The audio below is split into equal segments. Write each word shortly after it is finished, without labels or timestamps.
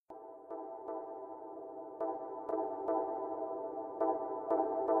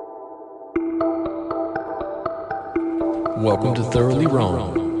Welcome to Thoroughly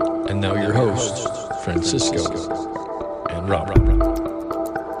Wrong. And now your hosts, Francisco and Robert.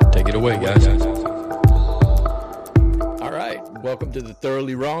 Take it away, guys. All right. Welcome to the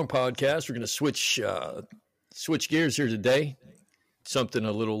Thoroughly Wrong podcast. We're going to switch gears here today. Something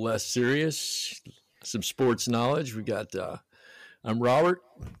a little less serious, some sports knowledge. We got I'm Robert.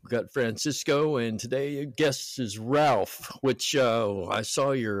 We got Francisco, and today your guest is Ralph, which I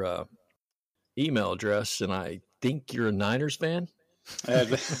saw your email address, and I think you're a Niners fan. I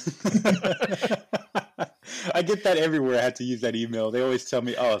get that everywhere. I have to use that email. They always tell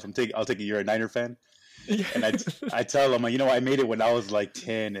me, "Oh, I'll take it. You're a Niner fan," and I tell them, I made it when I was like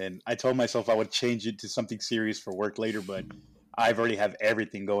 10, and I told myself I would change it to something serious for work later, but I've already have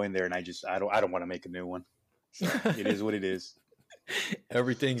everything going there, and I don't want to make a new one. So it is what it is.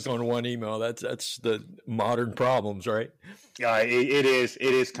 Everything's on one email. That's the modern problems, right? Yeah, it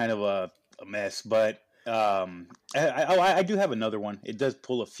is kind of a mess, but I do have another one. It does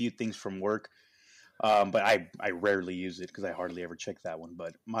pull a few things from work, but I rarely use it because I hardly ever check that one.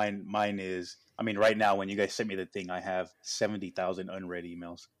 But mine is, right now when you guys sent me the thing, I have 70,000 unread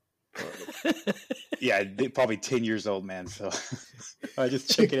emails. Yeah, probably 10 years old, man. So I just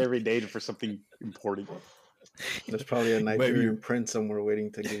check it every day for something important. There's probably a Nigerian prince somewhere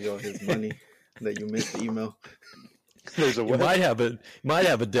waiting to give you all his money that you missed the email. You might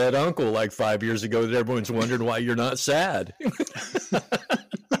have a dead uncle like 5 years ago that everyone's wondering why you're not sad.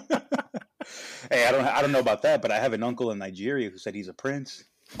 Hey, I don't know about that, but I have an uncle in Nigeria who said he's a prince.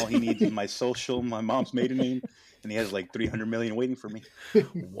 All he needs is my social, my mom's maiden name, and he has like 300 million waiting for me.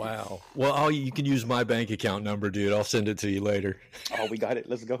 Wow. Well, you can use my bank account number, dude. I'll send it to you later. Oh, we got it.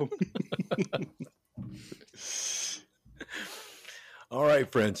 Let's go. All right,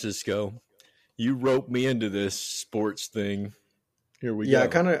 Francisco. You roped me into this sports thing. Here we go.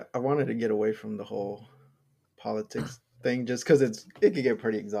 Yeah, I wanted to get away from the whole politics thing just because it could get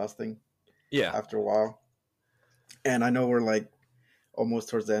pretty exhausting. Yeah. After a while. And I know we're like almost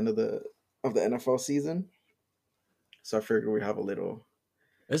towards the end of the NFL season. So I figured we have a little.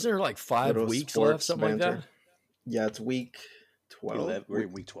 Isn't there like 5 weeks left, something banter. Like that? Yeah, it's week 12. We're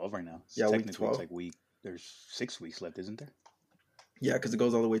in week 12 right now. Yeah, week 12. It's like there's 6 weeks left, isn't there? Yeah, because it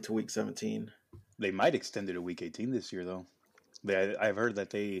goes all the way to week 17. They might extend it to week 18 this year, though. I've heard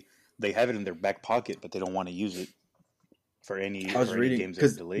that they have it in their back pocket, but they don't want to use it for any games that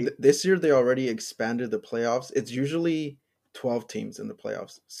are delayed. This year they already expanded the playoffs. It's usually 12 teams in the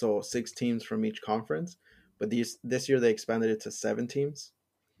playoffs, so 6 teams from each conference. But this year they expanded it to 7 teams,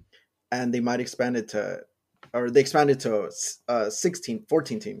 and they might expand it to, or they expanded to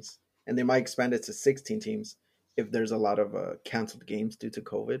 14 teams, and they might expand it to 16 teams if there's a lot of canceled games due to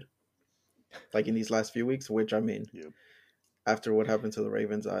COVID, like in these last few weeks. Which yep. After what happened to the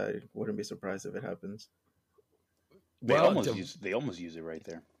Ravens, I wouldn't be surprised if it happens. They almost use it right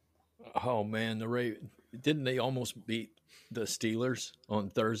there. Oh man, didn't they almost beat the Steelers on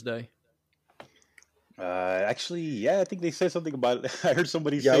Thursday? Actually, yeah, I think they said something about it. I heard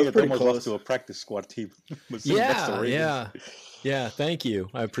somebody say that they almost lost to a practice squad team. Yeah. Thank you.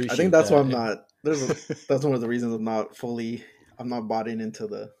 I appreciate. I think that's why I'm not. That's one of the reasons I'm not bought into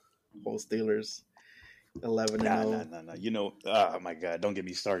the whole Steelers 11-0. No. Oh my God, don't get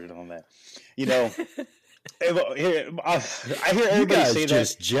me started on that. I hear everybody say that.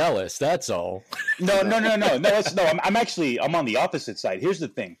 Just jealous. That's all. No. I'm on the opposite side. Here's the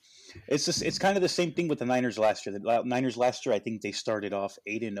thing. It's kind of the same thing with the Niners last year. The Niners last year, I think they started off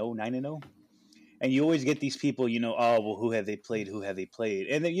 8-0, 9-0. And you always get these people, who have they played?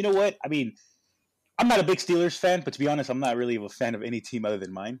 And then, you know what? I'm not a big Steelers fan, but to be honest, I'm not really a fan of any team other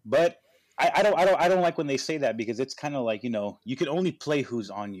than mine. But I don't like when they say that, because it's kind of like, you can only play who's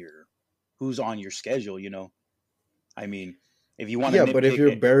on your schedule, if you want to. Yeah, but if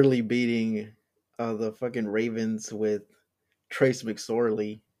you're barely beating the fucking Ravens with Trace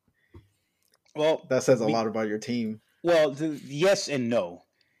McSorley, well, that says a lot about your team. Well, yes and no.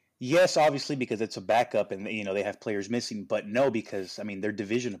 Yes, obviously, because it's a backup and, they have players missing. But no, because, they're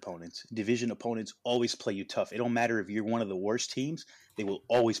division opponents. Division opponents always play you tough. It don't matter if you're one of the worst teams. They will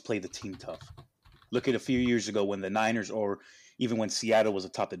always play the team tough. Look at a few years ago when the Niners, or even when Seattle was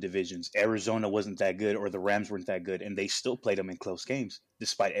atop the divisions, Arizona wasn't that good, or the Rams weren't that good, and they still played them in close games,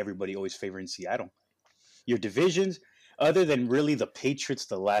 despite everybody always favoring Seattle. Your divisions, other than really the Patriots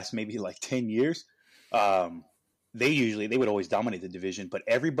the last maybe like 10 years, they would always dominate the division, but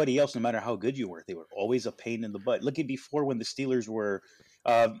everybody else, no matter how good you were, they were always a pain in the butt. Look at before when the Steelers were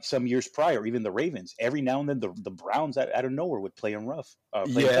some years prior, even the Ravens. Every now and then the Browns out of nowhere would play them rough.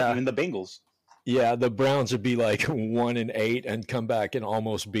 Even the Bengals. Yeah, the Browns would be like 1-8 and come back and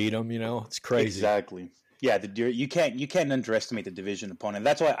almost beat them. It's crazy. Exactly. Yeah, you can't underestimate the division opponent.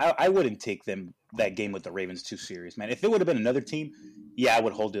 That's why I wouldn't take that game with the Ravens too serious, man. If it would have been another team, yeah, I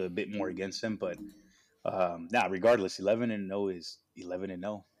would hold it a bit more against them. But regardless, 11-0 is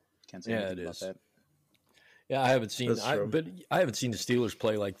 11-0. Can't say Yeah, anything it about is. that. Yeah, I haven't seen That's true. but I haven't seen the Steelers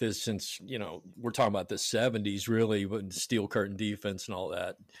play like this since, we're talking about the 70s really, with steel curtain defense and all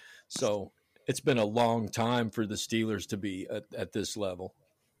that. So, it's been a long time for the Steelers to be at this level.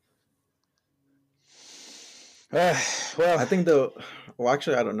 Well, I think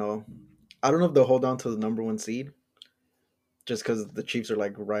actually, I don't know. I don't know if they'll hold on to the number 1 seed, just because the Chiefs are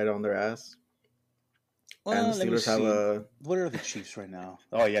like right on their ass, and the let me Steelers have see. What are the Chiefs right now?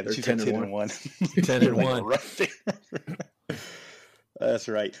 Oh yeah, the they're Chiefs are 10-1. 10-1. 10-1. Right. That's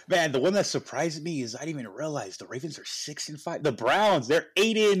right, man. The one that surprised me is I didn't even realize the Ravens are 6-5. The Browns, they're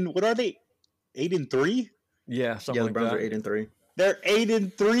 8 What are they? 8-3. Yeah, something the like Browns that. are 8-3. They're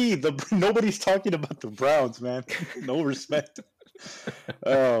 8-3. Nobody's talking about the Browns, man. No respect.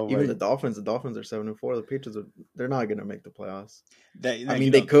 Oh, Even the the Dolphins are 7-4. The Patriots they're not gonna make the playoffs. they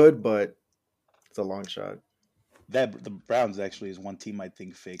They could, but it's a long shot. the Browns actually is one team I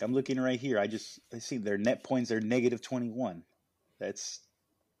think fake. I'm looking right here. I see their net points. They're -21. That's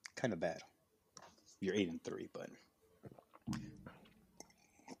kind of bad. You're 8-3, but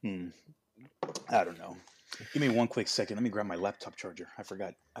I don't know. Give me one quick second. Let me grab my laptop charger. I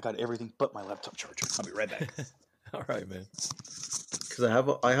forgot. I got everything but my laptop charger. I'll be right back. All right, man. Because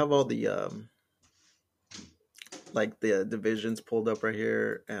I have all the like the divisions pulled up right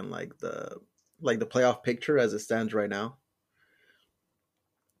here, and like the playoff picture as it stands right now.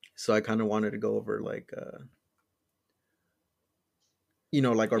 So I kind of wanted to go over like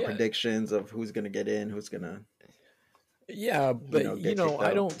like our predictions of who's gonna get in, who's gonna. Yeah, but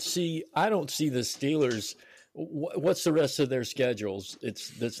I don't see the Steelers. What's the rest of their schedules?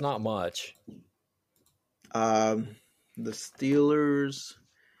 That's not much. The Steelers,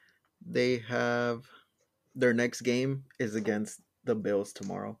 they have their next game is against the Bills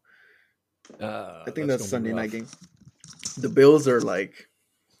tomorrow. I think that's Sunday night game. The Bills are like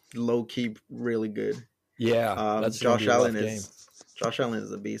low key really good. Yeah, that's Josh Allen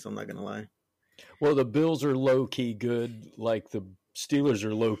is a beast. I'm not gonna lie. Well, the Bills are low key good, like the Steelers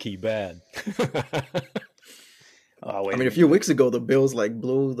are low key bad. A few weeks ago, the Bills like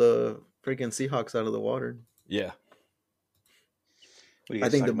blew the freaking Seahawks out of the water. Yeah. I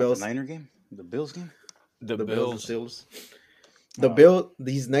think the Bills Niner game, the Bills game, the Bills, the Steelers. The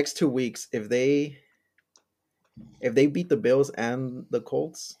these next 2 weeks, if they beat the Bills and the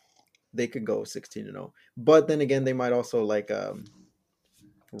Colts, they could go 16-0. But then again, they might also like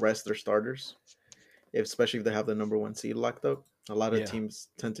rest their starters, especially if they have the number 1 seed locked up. A lot of teams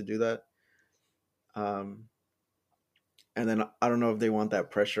tend to do that. And then I don't know if they want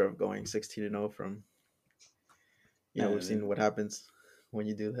that pressure of going 16-0 from. We've seen what happens when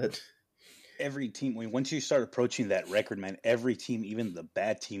you do that. Every team, once you start approaching that record, man, every team, even the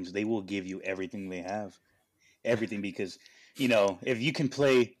bad teams, they will give you everything they have, everything, because if you can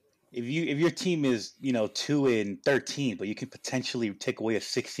play, if your team is 2-13, but you can potentially take away a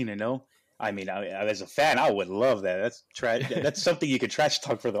 16-0. I mean, as a fan, I would love that. That's that's something you could trash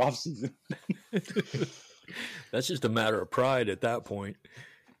talk for the offseason. That's just a matter of pride at that point.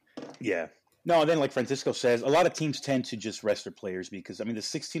 Yeah. No, then like Francisco says, a lot of teams tend to just rest their players because, the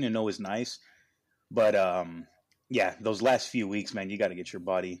 16-0 is nice. But, those last few weeks, man, you got to get your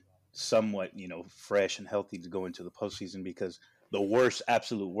body somewhat, fresh and healthy to go into the postseason, because the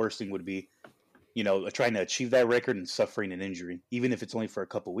absolute worst thing would be, trying to achieve that record and suffering an injury. Even if it's only for a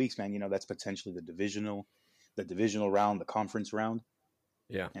couple weeks, man, that's potentially the divisional round, the conference round.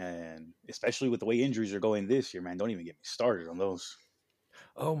 Yeah. And especially with the way injuries are going this year, man, don't even get me started on those.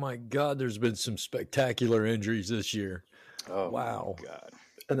 Oh my God, there's been some spectacular injuries this year. Oh, wow. My God.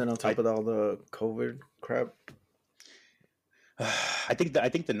 And then on top of all the COVID crap. I think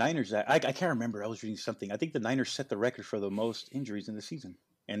the Niners, I can't remember. I was reading something. I think the Niners set the record for the most injuries in the season,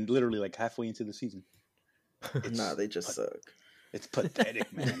 and literally like halfway into the season. They just suck. It's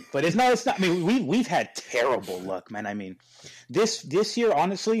pathetic, man. But it's not. I mean, we've had terrible luck, man. I mean, this year,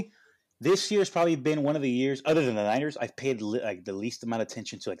 honestly, this year's probably been one of the years, other than the Niners, I've paid like the least amount of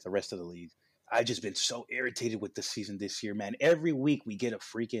attention to like the rest of the league. I've just been so irritated with the season this year, man. Every week we get a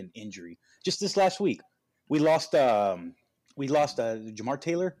freaking injury. Just this last week, we lost Jamar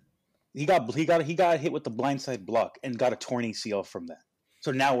Taylor. He got hit with the blindside block and got a torn ACL from that.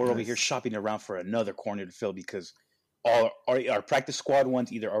 So now we're over here shopping around for another corner to fill because all our practice squad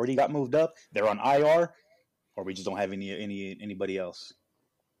ones either already got moved up, they're on IR, or we just don't have anybody else.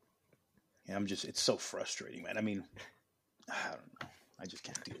 And it's so frustrating, man. I mean, I don't know. I just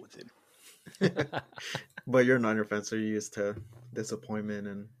can't deal with it. But you're a Niner fan, so you're used to disappointment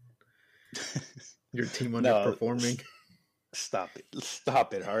and your team No, underperforming. stop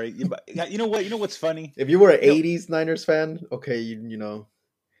it. All right, you know what? You know what's funny? If you were an You know, '80s Niners fan, okay, you know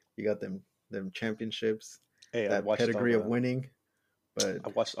you got them championships, hey, that pedigree of winning. But I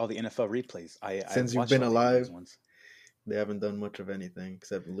watched all the NFL replays. I since you've watched been all the 80s alive, ones. they haven't done much of anything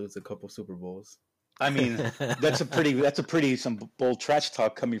except lose a couple Super Bowls. I mean, that's a pretty some bold trash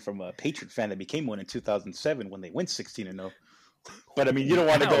talk coming from a Patriot fan that became one in 2007 when they went 16-0. But I mean, you don't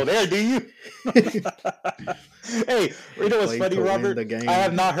want to go there, do you? Hey, you know what's funny, Robert? I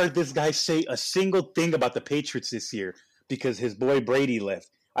have not heard this guy say a single thing about the Patriots this year because his boy Brady left.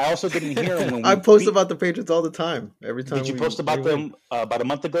 I also didn't hear him when I post about the Patriots all the time. Every time. Did you post about them about a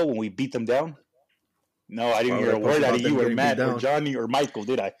month ago when we beat them down? No, I didn't hear a word out of you or Matt or Johnny or Michael,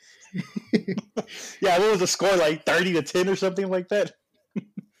 did I? Yeah, what was the score, like 30-10 or something like that?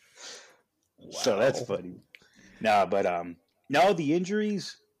 Wow. So that's funny. No, but no, the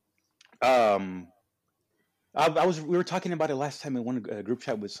injuries. We were talking about it last time in one group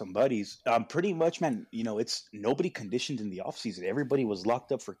chat with some buddies. Pretty much, man. You know, it's nobody conditioned in the off season. Everybody was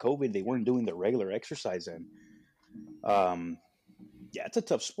locked up for COVID. They weren't doing the regular exercise, and yeah, it's a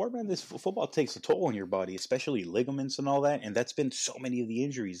tough sport, man. This football takes a toll on your body, especially ligaments and all that. And that's been so many of the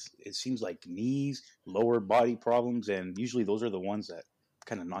injuries. It seems like knees, lower body problems, and usually those are the ones that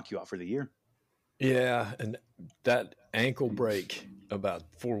kind of knock you out for the year. Yeah, and that ankle break about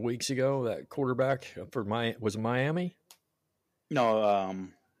 4 weeks ago, that quarterback for was it Miami? No, were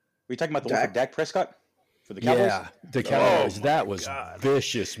you talking about the one for Dak Prescott for the Cowboys? Yeah, the Cowboys. That was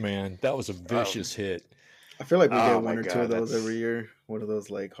vicious, man. That was a vicious hit. I feel like we get one or two of those every year. One of those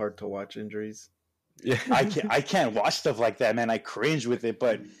like hard to watch injuries. Yeah, I can't watch stuff like that, man. I cringe with it,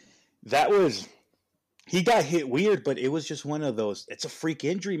 but that was. He got hit weird, but it was just one of those. It's a freak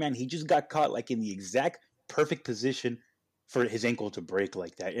injury, man. He just got caught like in the exact perfect position for his ankle to break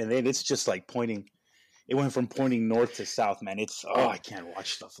like that, and then it's just like pointing. It went from pointing north to south, man. It's I can't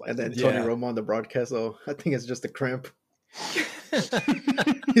watch stuff like that. And then Tony Romo on the broadcast. Oh, I think it's just a cramp.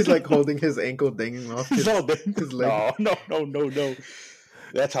 He's like holding his ankle, dangling off his leg. No.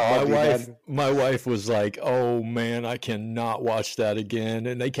 That's how my wife was like, "Oh man, I cannot watch that again."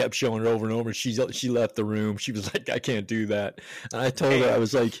 And they kept showing it over and over. She left the room. She was like, "I can't do that." And I told her, I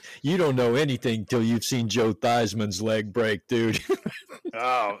was like, "You don't know anything till you've seen Joe Theismann's leg break, dude."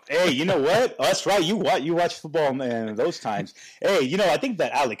 Oh, hey, you know what? Oh, that's right. You watch football, man. Those times. Hey, you know, I think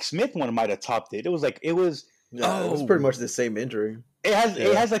that Alex Smith one might have topped it. It was. It was pretty much the same injury. It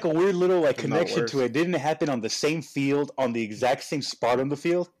has like a weird little like connection to it. Didn't it happen on the same field, on the exact same spot on the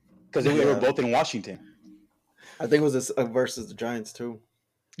field? Because they were both in Washington. I think it was versus the Giants too.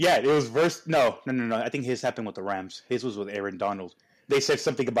 Yeah, it was versus. No. I think his happened with the Rams. His was with Aaron Donald. They said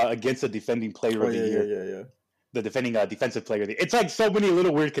something about against the defending player of the year. Yeah. The defending defensive player. It's like so many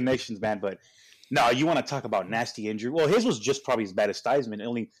little weird connections, man. But no, you want to talk about nasty injury? Well, his was just probably as bad as Theismann.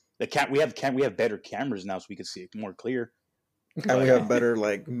 Only we have better cameras now, so we can see it more clear. And we have better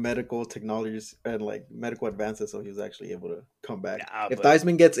like medical technologies and like medical advances, so he was actually able to come back. If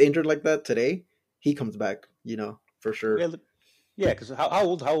Theismann gets injured like that today, he comes back, you know, for sure. Yeah, because how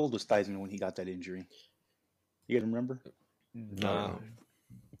old was Theismann when he got that injury? You guys remember? No,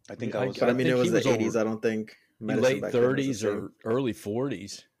 I think I was. But I mean, it was the 80s. I don't think late 30s or early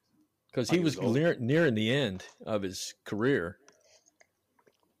 40s, because he was nearing the end of his career.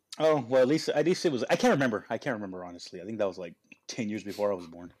 Oh, well, at least it was. I can't remember honestly. I think that was like 10 years before I was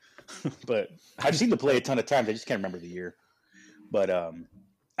born. But I've seen him play a ton of times. I just can't remember the year. But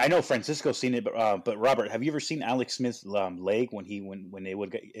I know Francisco's seen it. But Robert, have you ever seen Alex Smith's leg when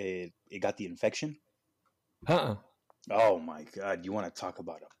it got the infection? Oh my God! You want to talk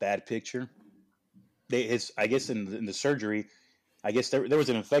about a bad picture? I guess in the surgery, I guess there was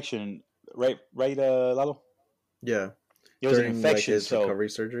an infection, right, Lalo? Yeah. There was an infection, like his recovery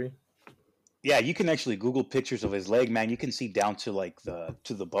surgery. Yeah, you can actually Google pictures of his leg, man. You can see down to like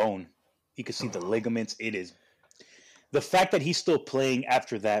to the bone. You can see the ligaments. It is the fact that he's still playing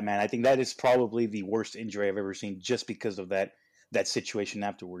after that, man. I think that is probably the worst injury I've ever seen, just because of that situation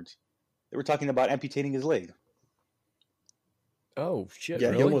afterwards. They were talking about amputating his leg. Oh shit! Yeah,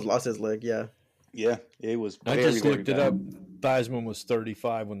 really? He almost lost his leg. Yeah, it was. I just looked it up. Theismann was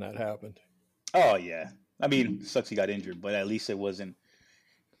 35 when that happened. Oh yeah. I mean, sucks he got injured, but at least it wasn't.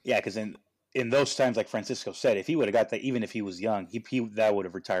 Yeah, because in those times, like Francisco said, if he would have got that, even if he was young, that would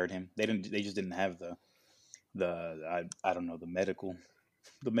have retired him. They just didn't have I don't know, the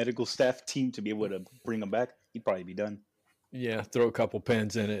medical staff team to be able to bring him back. He'd probably be done. Yeah, throw a couple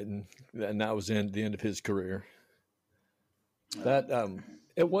pens in it, and that was the end of his career. That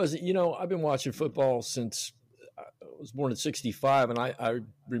it wasn't. You know, I've been watching football since I was born in '65, and I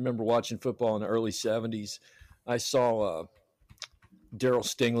remember watching football in the early '70s. I saw Daryl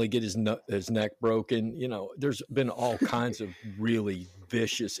Stingley get his neck broken. You know, there's been all kinds of really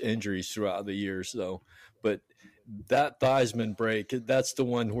vicious injuries throughout the years, though. But that Theismann break, that's the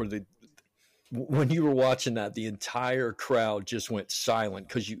one where when you were watching that, the entire crowd just went silent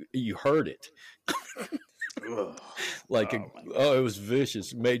because you heard it. Like it was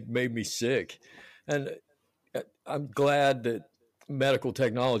vicious. Made me sick, and I'm glad that medical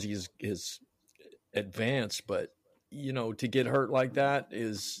technology is advanced, but you know, to get hurt like that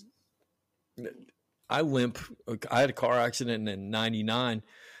is, I limp. I had a car accident in '99,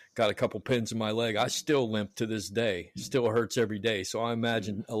 got a couple pins in my leg. I still limp to this day. Still hurts every day. So I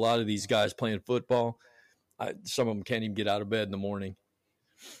imagine a lot of these guys playing football, some of them can't even get out of bed in the morning.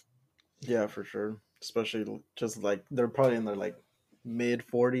 Yeah, for sure. Especially just like they're probably in their like mid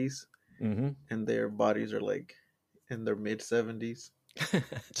 40s, and their bodies are like in their mid 70s.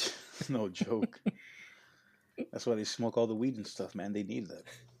 No joke. That's why they smoke all the weed and stuff, man. They need that.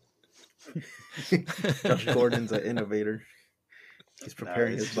 Josh Gordon's an innovator. He's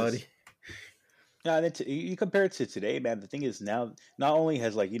preparing his body. Yeah, you compare it to today, man. The thing is now, not only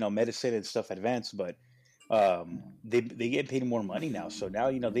has like, you know, medicine and stuff advanced, but they get paid more money now. So now,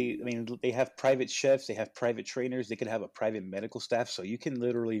 you know, they have private chefs, they have private trainers, they could have a private medical staff. So you can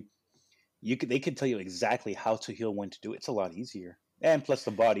literally, they can tell you exactly how to heal, when to do it. It's a lot easier. And plus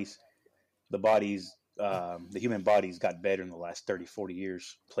the human body's got better in the last 30, 40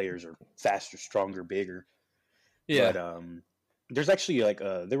 years. Players are faster, stronger, bigger. Yeah. But there's actually like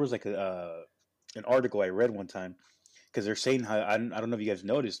there was like an article I read one time, because they're saying how, I don't know if you guys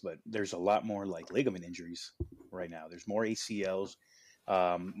noticed, but there's a lot more like ligament injuries right now. There's more ACLs,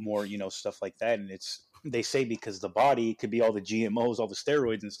 more, you know, stuff like that. And they say because the body could be all the GMOs, all the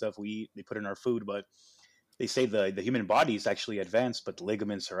steroids and stuff we eat, they put in our food, but they say the human body is actually advanced, but the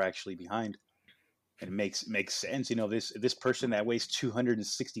ligaments are actually behind. And it makes sense. You know, this person that weighs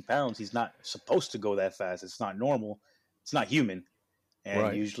 260 pounds, he's not supposed to go that fast. It's not normal. It's not human.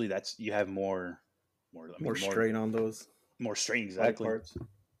 And usually you have more strain on those. More strain, exactly. Parts.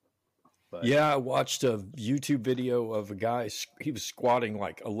 But, yeah, I watched a YouTube video of a guy. He was squatting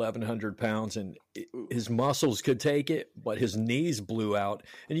like 1,100 pounds, and his muscles could take it, but his knees blew out.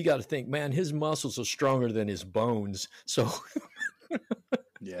 And you got to think, man, his muscles are stronger than his bones. So...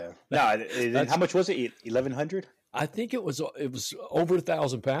 Yeah. No, how much was it? 1,100? I think it was over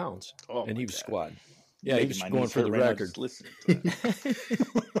 1,000 pounds. Oh, and he was squatting. Yeah, Maybe he was going for the record.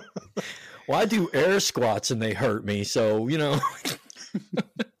 Well, I do air squats and they hurt me, so you know.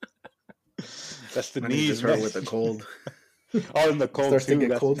 That's the knees, hurt with the cold. Oh, in the cold Starts too. to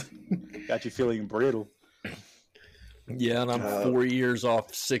get cold. Got you feeling brittle. Yeah, and I'm 4 years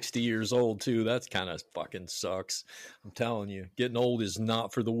off 60 years old, too. That's kind of fucking sucks. I'm telling you, getting old is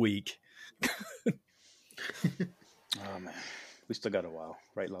not for the weak. Oh, man. We still got a while.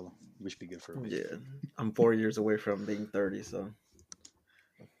 Right, Lalo? We should be good for a bit. Yeah. I'm 4 years away from being 30, so.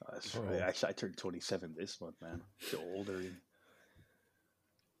 That's right. Actually, I turned 27 this month, man. Feel older.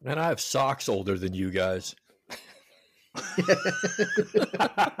 Man, I have socks older than you guys.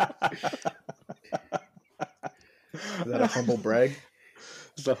 Is that a humble brag?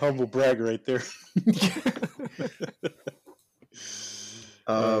 It's a humble brag right there.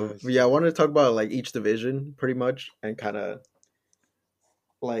 Yeah, I wanted to talk about like each division pretty much, and kind of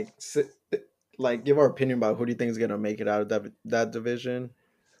like give our opinion about who do you think is gonna make it out of that division,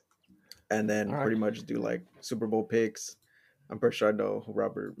 and then pretty much do like Super Bowl picks. I'm pretty sure I know who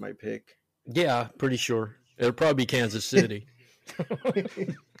Robert might pick. Yeah, pretty sure it'll probably be Kansas City.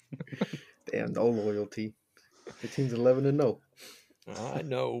 Damn, no loyalty. The team's 11-0. I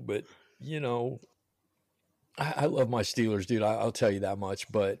know, but you know, I love my Steelers, dude. I'll tell you that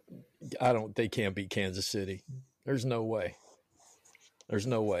much. But they can't beat Kansas City. There's no way. There's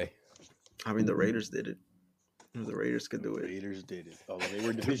no way. I mean, the Raiders did it. The Raiders could do it. The Raiders did it. Oh, they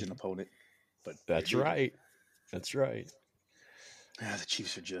were a division opponent, but that's right. That's right. Yeah, the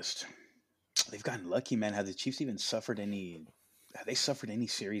Chiefs they've gotten lucky, man. Have the Chiefs even suffered any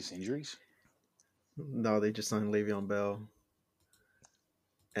serious injuries? No, they just signed Le'Veon Bell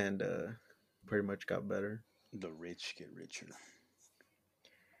and pretty much got better. The rich get richer.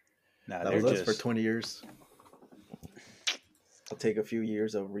 That was us for 20 years. It'll take a few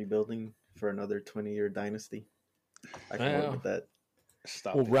years of rebuilding for another 20-year dynasty. I can work with that.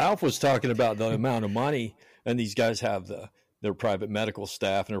 Ralph was talking about the amount of money, and these guys have their private medical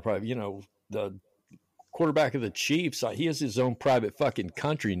staff and their private, you know, the quarterback of the Chiefs. He has his own private fucking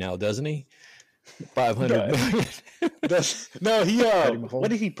country now, doesn't he? 500 No, million. no, he Patty Mahomes. what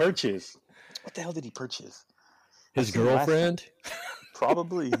did he purchase? What the hell did he purchase? His I've seen the last girlfriend.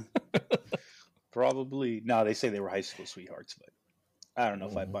 Probably. Probably. No, they say they were high school sweethearts, but I don't know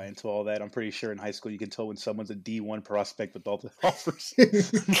if I buy into all that. I'm pretty sure in high school you can tell when someone's a D1 prospect with all the offers.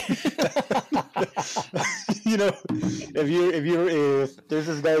 You know, if there's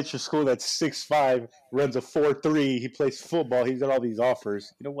this guy at your school that's 6'5", runs a 4.3, he plays football, he's got all these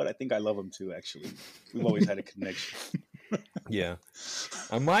offers. You know what? I think I love him too. Actually, we've always had a connection. Yeah,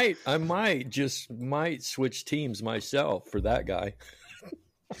 I might switch teams myself for that guy.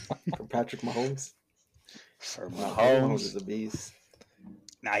 For Patrick Mahomes. For Mahomes Mahomes, is a beast.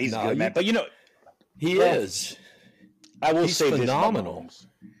 nah, he's Nah, good, man. But He Yeah. is. I will He's say phenomenal. this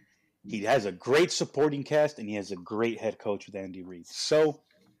about Mahomes. He has a great supporting cast, and he has a great head coach with Andy Reid. So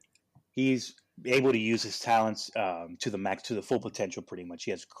he's able to use his talents to the max, to the full potential, pretty much.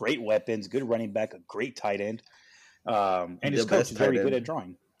 He has great weapons, good running back, a great tight end, and his The coach best is very tight good end at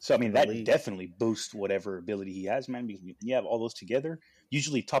drawing. So I mean, in the that league. definitely boosts whatever ability he has, man. Because when you have all those together,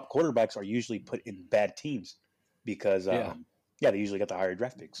 usually top quarterbacks are usually put in bad teams because Yeah. they usually got the higher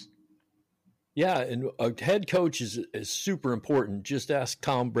draft picks. Yeah, and a head coach is super important. Just ask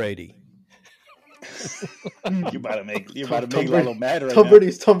Tom Brady. You're about to make Tom Lalo mad right Tom now.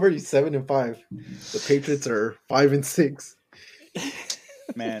 Brady's 7-5. The Patriots are 5-6.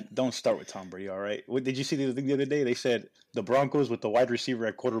 Man, don't start with Tom Brady, all right? What, did you see the thing the other day? They said the Broncos with the wide receiver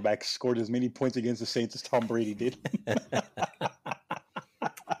at quarterback scored as many points against the Saints as Tom Brady did.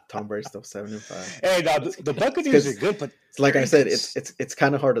 Tom Brady's still 7-5. Hey, now the Buccaneers are good, but It's like I they're said, incons- it's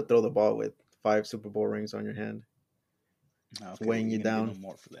kind of hard to throw the ball with 5 Super Bowl rings on your hand. Okay, weighing we're you gonna get down. no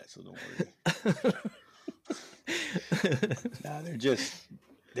more for that, so don't worry. Nah,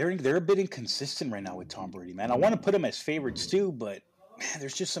 they're a bit inconsistent right now with Tom Brady, man. I want to put them as favorites too, but man,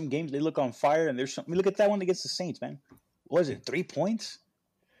 there's just some games they look on fire, and there's some. I mean, look at that one against the Saints, man. What was it 3 points?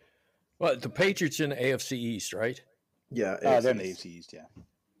 Well, the Patriots in the AFC East, right? Yeah, They're in the AFC East, yeah.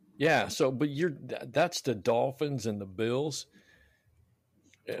 Yeah. So, but that's the Dolphins and the Bills.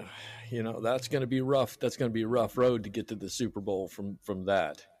 Yeah, you know, that's going to be rough. That's going to be a rough road to get to the Super Bowl from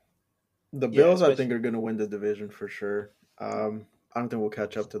that. The Yeah, Bills, I especially- think, are going to win the division for sure. I don't think we'll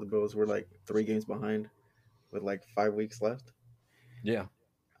catch up to the Bills. We're like 3 games behind with like 5 weeks left. Yeah.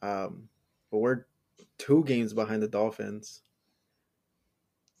 But we're 2 games behind the Dolphins.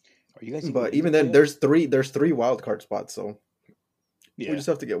 Are you guys? But in even the then, playoffs? there's three wild card spots, so Yeah. we just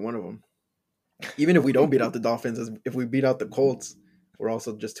have to get one of them. Even if we don't beat out the Dolphins, if we beat out the Colts, we're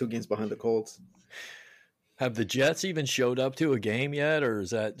also just 2 games behind the Colts. Have the Jets even showed up to a game yet, or is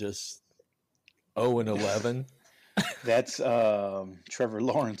that just 0-11? That's Trevor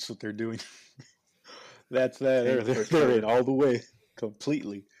Lawrence. What they're doing. That's that. They're Trevor. in all the way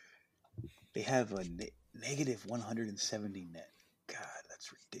completely. They have a negative 170 net. God,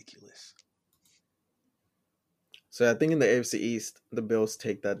 that's ridiculous. So I think in the AFC East, the Bills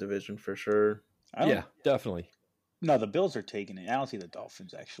take that division for sure. Yeah, definitely. No, the Bills are taking it. I don't see the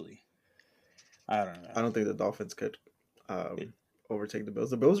Dolphins actually. I don't know. I don't think the Dolphins could overtake the Bills.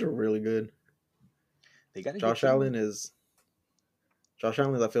 The Bills are really good. They got Josh Allen,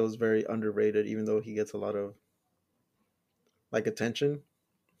 I feel, is very underrated, even though he gets a lot of like attention.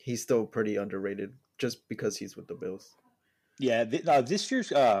 He's still pretty underrated just because he's with the Bills. Yeah, this year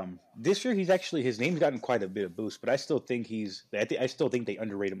he's actually, his name's gotten quite a bit of boost, but I still think I still think they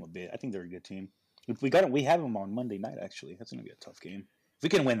underrate him a bit. I think they're a good team. If we have them on Monday night. Actually, that's gonna be a tough game. If we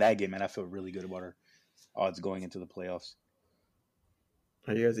can win that game, man, I feel really good about our odds going into the playoffs.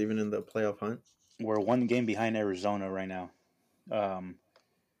 Are you guys even in the playoff hunt? We're 1 game behind Arizona right now.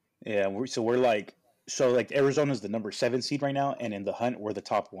 Yeah, we're like Arizona's the number 7 seed right now, and in the hunt we're the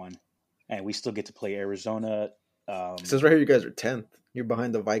top 1, and we still get to play Arizona. It says right here you guys are 10th. You're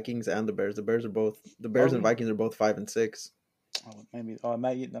behind the Vikings and the Bears. The Bears and Vikings are both 5 and 6.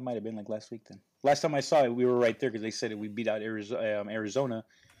 That might have been like last week then. Last time I saw it, we were right there because they said if we beat out Arizona,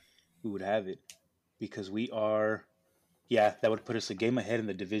 we would have it because we are. Yeah, that would put us a game ahead in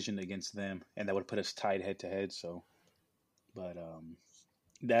the division against them, and that would put us tied head to head. So, but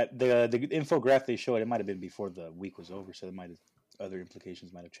that the infographic they showed, it might have been before the week was over, so other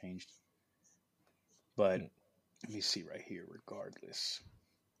implications might have changed. But let me see right here. Regardless,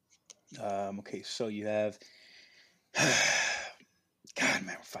 okay, so you have. God,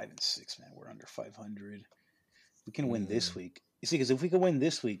 man, we're 5 and 6, man. We're under 500. We can win this week. You see, because if we can win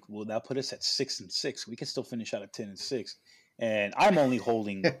this week, well, that put us at 6 and 6. We can still finish out at 10 and 6. And I'm only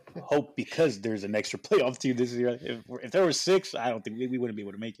holding hope because there's an extra playoff team this year. If there was 6, I don't think we wouldn't be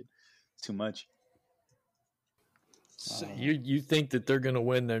able to make it. It's too much. So you think that they're going to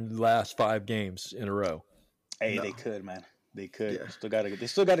win their last 5 games in a row? Hey, No. they could, man. They could. Yeah. They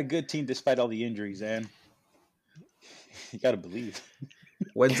still got a good team despite all the injuries, man. You got to believe.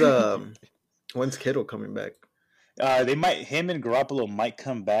 When's Kittle coming back? Him and Garoppolo might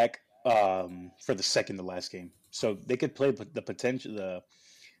come back for the second to last game, so they could play the potential.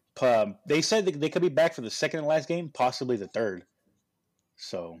 They said they could be back for the second and last game, possibly the third.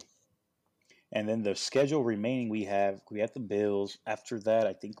 So, and then the schedule remaining, we have the Bills. After that,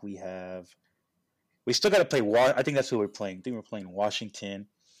 I think we still got to play. I think that's who we're playing. I think we're playing Washington.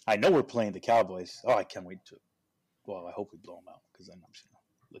 I know we're playing the Cowboys. Oh, I can't wait to. Well, I hope we blow them out because then I'm just gonna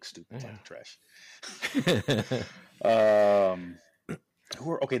look stupid like trash.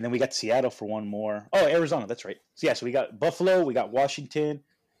 Okay, then we got Seattle for one more. Oh, Arizona, that's right. So we got Buffalo, we got Washington,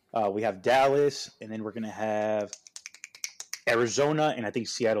 we have Dallas, and then we're gonna have Arizona, and I think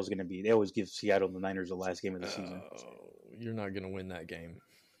Seattle's gonna be. They always give Seattle and the Niners the last game of the season. You're not gonna win that game.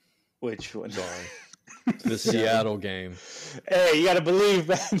 Which one? Sorry. The Seattle game. Hey, you gotta believe,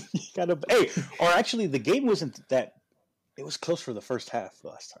 man. Or actually, the game wasn't that. It was close for the first half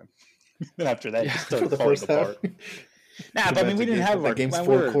last time. Then after that, it started falling apart. Nah, but I mean, we didn't have our game's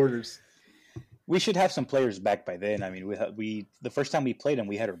 4 quarters. We should have some players back by then. I mean, we the first time we played them,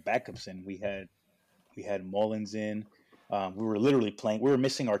 we had our backups in. We had Mullins in. We were literally playing. We were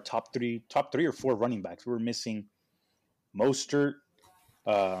missing our top three or 4 running backs. We were missing Mostert,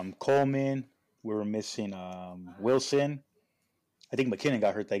 Coleman. We were missing Wilson. I think McKinnon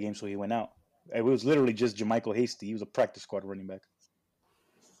got hurt that game, so he went out. It was literally just Jermichael Hasty. He was a practice squad running back.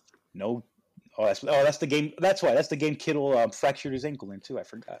 No. Oh, that's the game. That's why. That's the game Kittle fractured his ankle in, too. I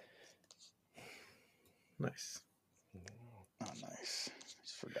forgot. Nice. Oh, nice. I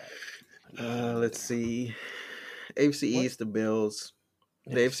just forgot. Let's see. AFC East, the Bills.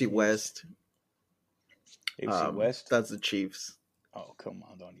 The AFC West. AFC West? That's the Chiefs. Oh, come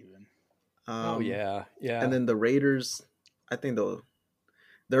on. Don't even. Yeah. And then the Raiders, I think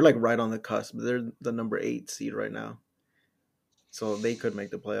they're like right on the cusp. They're the number 8 seed right now. So they could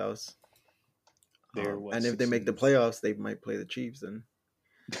make the playoffs. And if they make the playoffs, they might play the Chiefs, and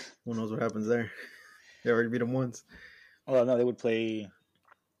who knows what happens there. They already beat them once. Well, no, they would play.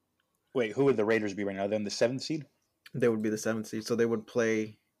 Wait, who would the Raiders be right now? Are they in the 7th seed? They would be the 7th seed, so they would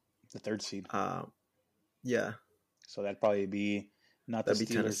play the 3rd seed. Yeah. So that'd probably be not the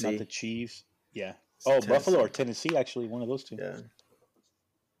Steelers, Tennessee. not the Chiefs. Yeah. It's Tennessee. Buffalo or Tennessee, actually, one of those two. Yeah.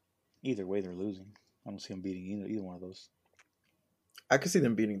 Either way, they're losing. I don't see them beating either one of those. I could see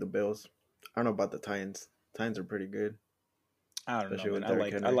them beating the Bills. I don't know about the Titans. Titans are pretty good. I don't know,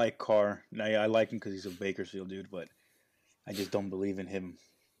 man. I like Carr. I like him because he's a Bakersfield dude, but I just don't believe in him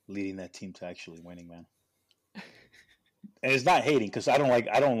leading that team to actually winning, man. And it's not hating because I don't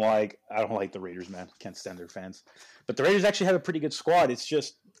like the Raiders, man. Can't stand their fans. But the Raiders actually have a pretty good squad. It's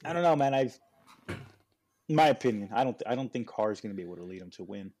just I don't know, man. In my opinion, I don't think Carr is going to be able to lead them to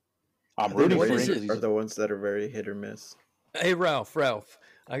win. I'm rooting for him. Are the ones that are very hit or miss. Hey, Ralph,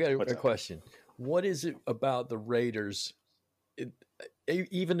 I got a question. What is it about the Raiders?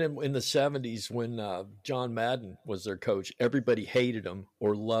 Even in the 70s when John Madden was their coach, everybody hated him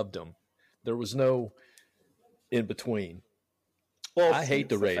or loved him. There was no in between. Well, I hate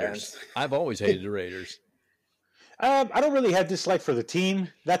the Raiders. I've always hated the Raiders. I don't really have dislike for the team.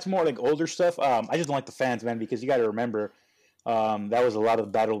 That's more like older stuff. I just don't like the fans, man, because you got to remember that was a lot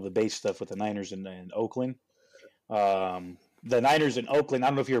of battle of the base stuff with the Niners in Oakland. The Niners in Oakland, I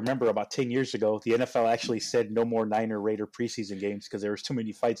don't know if you remember, about 10 years ago, the NFL actually said no more Niner-Raider preseason games because there was too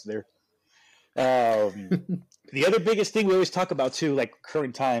many fights there. The other biggest thing we always talk about, too, like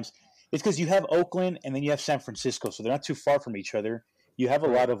current times, is because you have Oakland and then you have San Francisco, so they're not too far from each other. You have a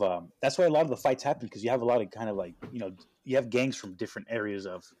lot of that's why a lot of the fights happen, because you have a lot of kind of like, you have gangs from different areas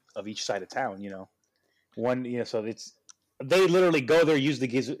of each side of town, so they literally go there, use the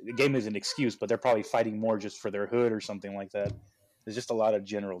game as an excuse, but they're probably fighting more just for their hood or something like that. There's just a lot of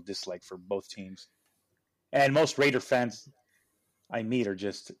general dislike for both teams. And most Raider fans I meet are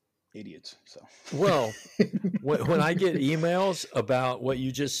just idiots. So, well, when I get emails about what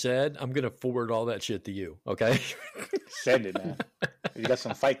you just said, I'm going to forward all that shit to you, okay? Send it, man. You got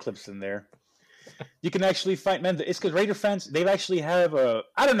some fight clips in there. You can actually fight, man. It's because Raider fans, they've actually have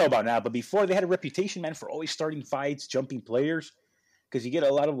I don't know about now, but before they had a reputation, man, for always starting fights, jumping players, because you get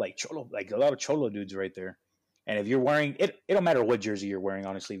a lot of cholo dudes right there. And if you're wearing it don't matter what jersey you're wearing,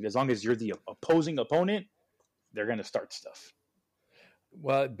 honestly, as long as you're the opposing opponent, they're gonna start stuff.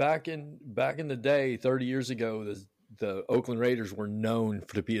 Well, back in the day, 30 years ago, the Oakland Raiders were known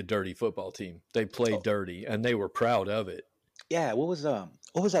to be a dirty football team. They played dirty, and they were proud of it. Yeah, what was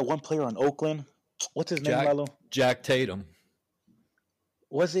that one player on Oakland? What's his name, Lalo? Jack Tatum.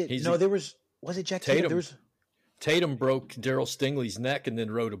 Was it? Was it Jack Tatum? Tatum broke Daryl Stingley's neck and then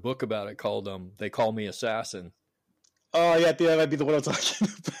wrote a book about it called "They Call Me Assassin." Oh yeah, I think that might be the one I'm talking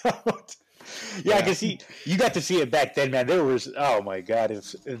about. Yeah, because you got to see it back then, man. There was, oh my god,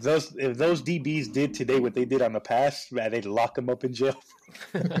 if those DBs did today what they did on the past, man, they'd lock them up in jail.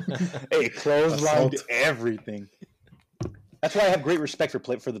 Hey, clotheslined everything. That's why I have great respect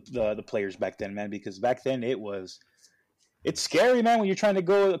for the players back then, man. Because back then it's scary, man, when you're trying to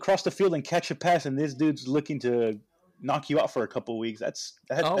go across the field and catch a pass, and this dude's looking to knock you out for a couple of weeks. That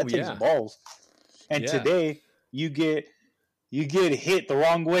takes balls. And today you get hit the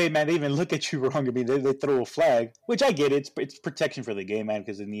wrong way, man. They even look at you wrong. I mean, they throw a flag, which I get. It's protection for the game, man,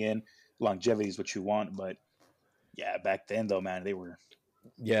 because in the end, longevity is what you want. But yeah, back then though, man, they were.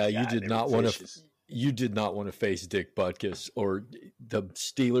 Yeah, you did not want to. You did not want to face Dick Butkus or the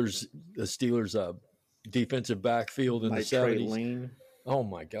Steelers. The Steelers' defensive backfield in the 70s. Oh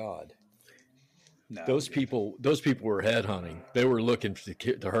my God! No, those people were headhunting. They were looking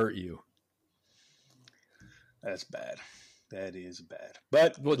to hurt you. That's bad. That is bad.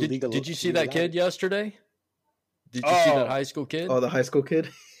 But did you see that kid yesterday? Did you see that high school kid? Oh, the high school kid?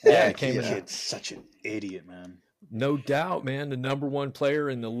 Yeah, that kid's such an idiot, man. No doubt, man. The number one player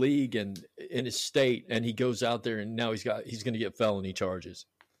in the league and in his state, and he goes out there and now he's going to get felony charges.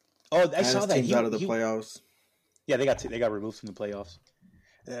 Oh, I saw that. He's out of the playoffs. Yeah, they got removed from the playoffs.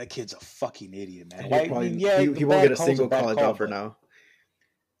 That kid's a fucking idiot, man. He won't get a single college offer now.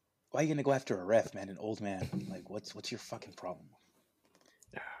 Why are you gonna go after a ref, man? An old man. Like, what's your fucking problem?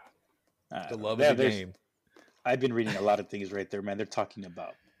 The love of the game. I've been reading a lot of things right there, man. They're talking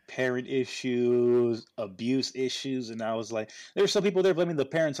about parent issues, abuse issues, and I was like, there's some people there blaming the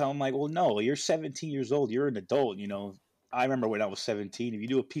parents. I'm like, well, no, you're 17 years old. You're an adult. You know, I remember when I was 17. If you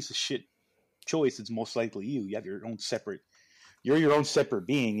do a piece of shit choice, it's most likely you. You have your own separate. You're your own separate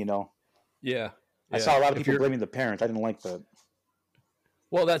being. You know. Yeah. I saw a lot of people blaming the parents. I didn't like that.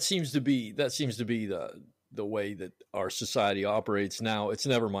 Well, that seems to be the way that our society operates now. It's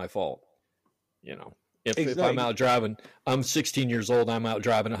never my fault. You know, if I'm out driving, I'm 16 years old, I'm out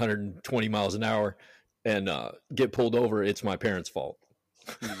driving 120 miles an hour and get pulled over, it's my parents' fault.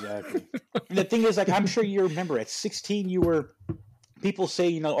 Exactly. And the thing is, like, I'm sure you remember at 16, people say,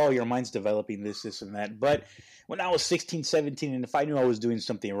 you know, oh, your mind's developing this and that. But when I was 16, 17, and if I knew I was doing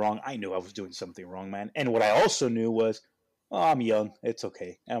something wrong, I knew I was doing something wrong, man. And what I also knew was, oh, I'm young. It's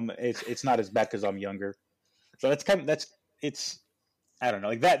okay. It's not as bad because I'm younger. So it's I don't know,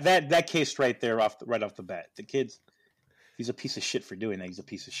 like that case right there right off the bat. The kid's he's a piece of shit for doing that. He's a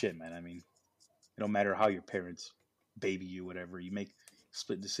piece of shit, man. I mean, it don't matter how your parents baby you, whatever. You make a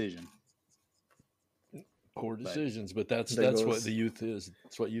split decision. Poor decisions, but that's what the youth is.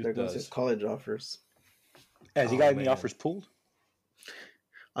 That's what youth does. His college offers. Has he got any offers pulled?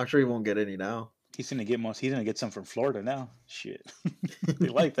 I'm sure he won't get any now. He's gonna get some from Florida now. Shit, they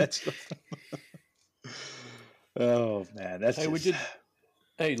like that stuff. Oh man, that's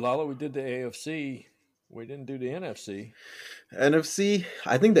Hey, Lalo, we did the AFC. We didn't do the NFC. NFC,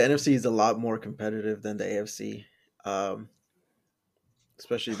 I think the NFC is a lot more competitive than the AFC,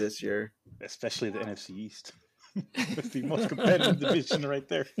 especially this year. Especially the NFC East. It's the most competitive division right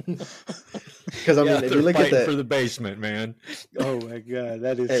there. Because I mean, if you look at for the basement, man. Oh my god,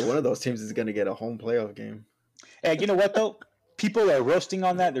 that is. Hey, one of those teams is going to get a home playoff game. Hey, you know what though? People are roasting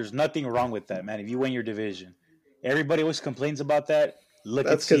on that. There's nothing wrong with that, man. If you win your division, everybody always complains about that. That's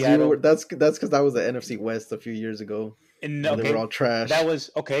at Seattle. That's because that was the NFC West a few years ago. And they were all trash. That was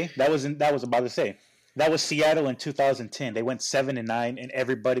about to say. That was Seattle in 2010. They went 7-9,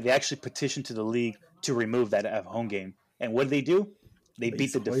 and they actually petitioned to the league to remove that home game. And what did they do? They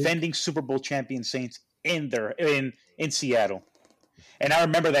beat the defending Super Bowl champion Saints in Seattle. And I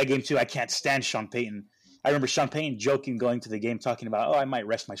remember that game too. I can't stand Sean Payton. I remember Sean Payton joking going to the game, talking about, I might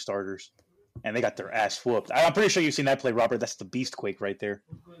rest my starters. And they got their ass whooped. I'm pretty sure you've seen that play, Robert. That's the beast quake right there.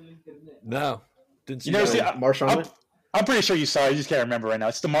 No. Didn't see Marshawn Lynch? I'm pretty sure you saw it. You just can't remember right now.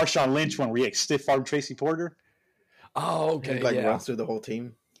 It's the Marshawn Lynch one where he stiff-armed Tracy Porter. Oh, okay. He runs through the whole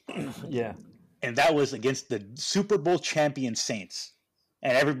team. Yeah. And that was against the Super Bowl champion Saints.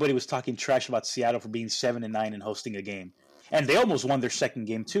 And everybody was talking trash about Seattle for being 7-9 and hosting a game. And they almost won their second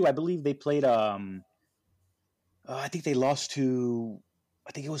game, too. I believe they played, I think they lost to,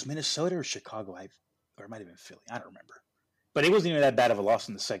 I think it was Minnesota or Chicago. Or it might have been Philly. I don't remember. But it wasn't even that bad of a loss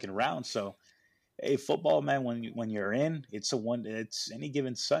in the second round. So, hey, football, man, when you're in, it's any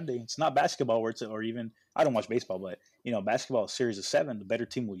given Sunday. It's not basketball or even, I don't watch baseball, but, basketball is series of 7. The better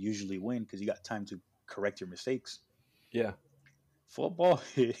team will usually win because you got time to correct your mistakes. Yeah. Football,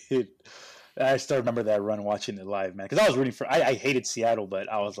 I still remember that run watching it live, man. Because I was rooting for. I hated Seattle,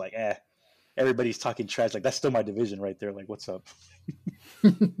 but I was like, everybody's talking trash. Like that's still my division right there. Like, what's up?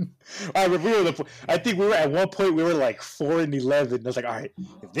 I think we were at one point we were like 4-11. I was like, all right,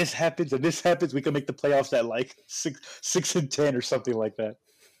 if this happens and this happens, we can make the playoffs at like 6-10 or something like that.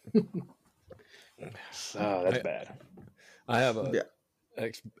 So that's bad. I have a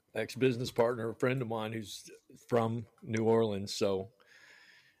ex business partner, a friend of mine who's from New Orleans, so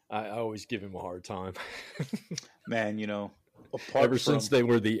I always give him a hard time. Man, ever since they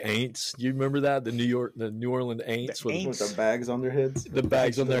were the Aints, you remember that the New Orleans Aints with the bags on their heads, the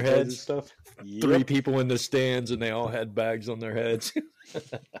bags on their heads, stuff. Yep. 3 people in the stands, and they all had bags on their heads.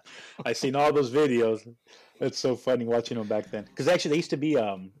 I seen all those videos. That's so funny watching them back then. Because actually, they used to be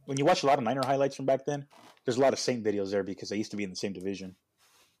when you watch a lot of Niner highlights from back then. There's a lot of Saint videos there because they used to be in the same division.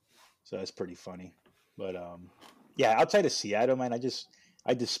 So that's pretty funny. But yeah, outside of Seattle, man,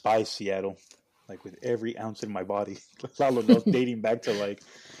 I despise Seattle. Like with every ounce in my body. Lalo knows, dating back to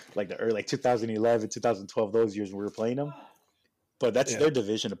like the early 2011, 2012, those years when we were playing them. But that's their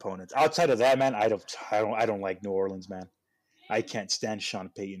division opponents. Outside of that, man, I don't like New Orleans, man. I can't stand Sean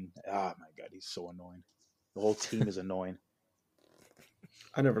Payton. Oh my god, he's so annoying. The whole team is annoying.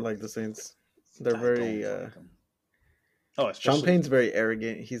 I never liked the Saints. They're very Sean Payton's very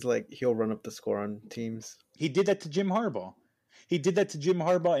arrogant. He's like he'll run up the score on teams. He did that to Jim Harbaugh. In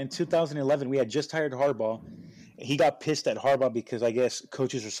 2011. We had just hired Harbaugh. He got pissed at Harbaugh because I guess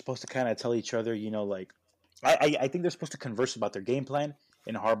coaches are supposed to kind of tell each other, like I think they're supposed to converse about their game plan,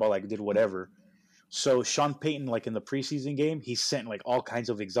 and Harbaugh did whatever. So Sean Payton, in the preseason game, he sent all kinds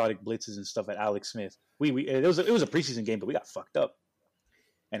of exotic blitzes and stuff at Alex Smith. It was a preseason game, but we got fucked up.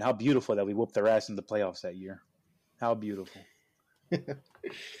 And how beautiful that we whooped their ass in the playoffs that year. How beautiful.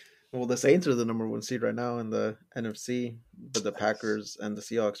 Well, the Saints are the number 1 seed right now in the NFC, but the Packers and the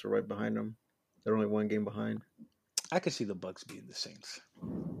Seahawks are right behind them. They're only 1 game behind. I could see the Bucs being the Saints.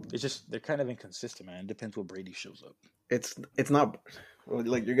 It's just they're kind of inconsistent, man. It depends when Brady shows up. It's not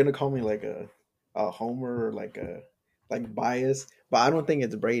you're gonna call me a homer or a bias, but I don't think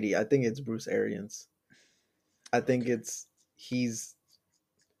it's Brady. I think it's Bruce Arians. I think he's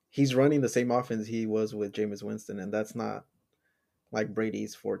running the same offense he was with Jameis Winston, and that's not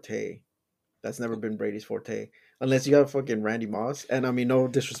Brady's forte. That's never been Brady's forte. Unless you got fucking Randy Moss. And I mean, no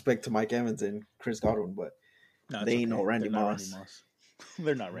disrespect to Mike Evans and Chris Godwin, but they ain't no Randy Moss.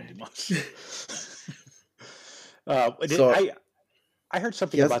 They're not Randy Moss. I heard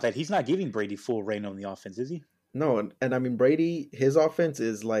something about that. He's not giving Brady full reign on the offense, is he? No, and I mean, Brady, his offense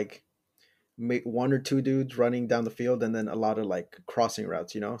is 1 or 2 dudes running down the field, and then a lot of crossing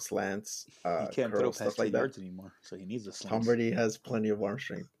routes, slants, he can't curls, throw past 10 yards anymore, so he needs the slants. Tom Brady has plenty of arm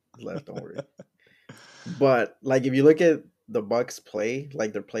strength left, don't worry. But if you look at the Bucs play,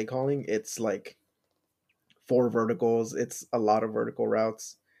 their play calling, it's 4 verticals. It's a lot of vertical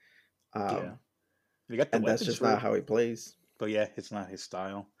routes. And that's just not how he plays. But yeah, it's not his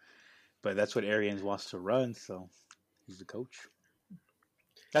style. But that's what Arians wants to run, so he's the coach.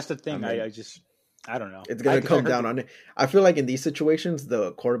 That's the thing. I don't know. It's gonna come down on it. I feel like in these situations,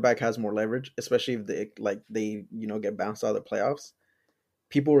 the quarterback has more leverage, especially if they get bounced out of the playoffs.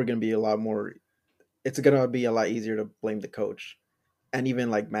 People are gonna be a lot more. It's gonna be a lot easier to blame the coach, and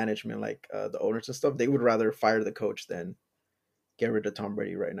even management, the owners and stuff. They would rather fire the coach than get rid of Tom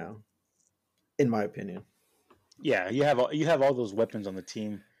Brady right now, in my opinion. Yeah, you have all those weapons on the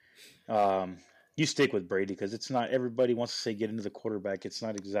team. You stick with Brady because it's not everybody wants to say get into the quarterback. It's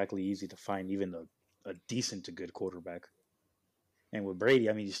not exactly easy to find even a decent to good quarterback. And with Brady,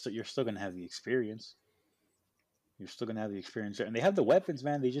 I mean, you're still going to have the experience. You're still going to have the experience there, and they have the weapons,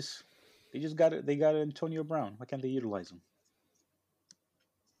 man. They just got it. They got Antonio Brown. Why can't they utilize him?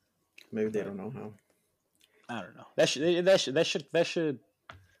 Maybe they don't know how. I don't know. That should.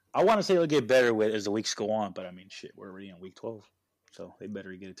 I want to say it'll get better as the weeks go on, but I mean, shit, we're already on week 12, so they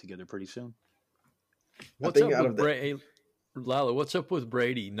better get it together pretty soon. What's up with Brady? Lalo, what's up with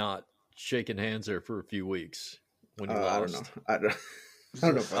Brady not shaking hands there for a few weeks when he lost? I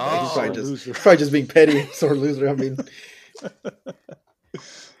don't know about that. He's probably just being petty, sore loser. I mean,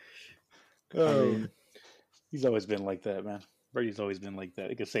 he's always been like that, man. Brady's always been like that.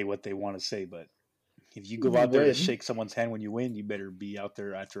 They can say what they want to say, but if you go out there to shake someone's hand when you win, you better be out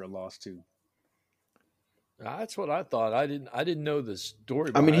there after a loss too. That's what I thought. I didn't know the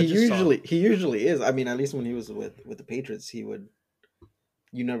story. I mean, he usually is. I mean, at least when he was with the Patriots, he would.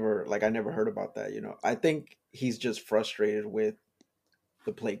 I never heard about that. I think he's just frustrated with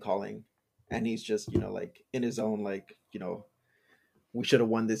the play calling, and he's just in his own we should have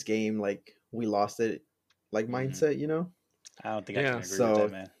won this game, we lost it, mindset. I don't think I can agree with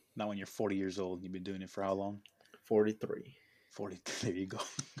that, man. Not when you're 40 years old. You've been doing it for how long? 43. 40. There you go.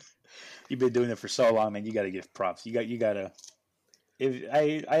 You've been doing it for so long, man. You got to give props. You got to. If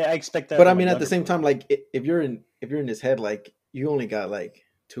I expect that. But I from a mean, at the younger same time, player. like if you're in his head, like you only got like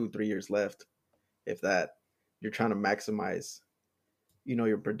 2-3 years left, if that. You're trying to maximize,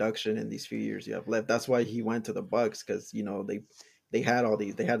 your production in these few years you have left. That's why he went to the Bucks, because they had all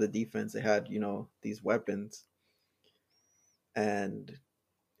these. They had the defense. They had these weapons, and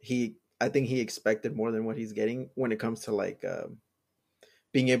I think he expected more than what he's getting when it comes to like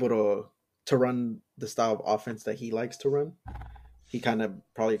being able to run the style of offense that he likes to run. He kind of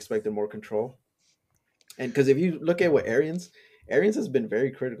probably expected more control. And because if you look at what Arians has been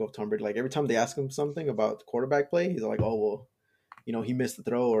very critical of Tom Brady. Like every time they ask him something about quarterback play, he's like, "Oh well, he missed the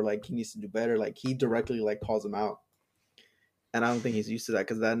throw, or like he needs to do better." Like he directly like calls him out, and I don't think he's used to that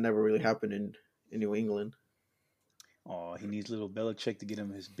because that never really happened in New England. Oh, he needs little Belichick to get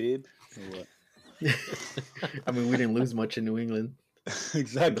him his bib or what? I mean, we didn't lose much in New England.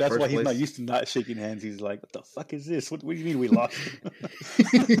 Exactly. That's why he's not used to not shaking hands. He's like, "What the fuck is this? What do you mean we lost?"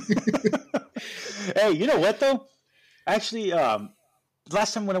 Hey, you know what though? Actually,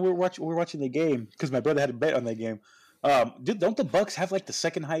 last time when we were watching the game, because my brother had a bet on that game. Dude, don't the Bucks have like the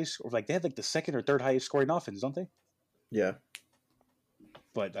second highest, or like they have like the second or third highest scoring offense, don't they? Yeah.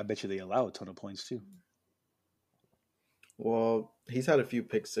 But I bet you they allow a ton of points too. Well, he's had a few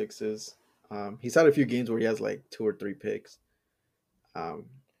pick sixes. He's had a few games where he has like 2 or 3 picks. But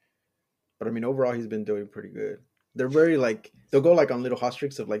I mean, overall, he's been doing pretty good. They're very like they'll go like on little hot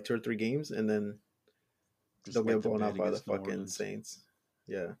streaks of like 2 or 3 games, and then they'll get blown out by the fucking Saints.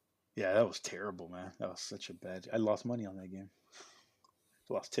 Yeah. Yeah, that was terrible, man. That was such a bad. I lost money on that game.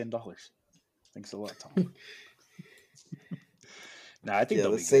 I lost $10. Thanks a lot, Tom. Nah, I think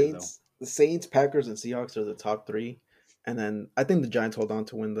the Saints, Packers, and Seahawks are the top 3, and then I think the Giants hold on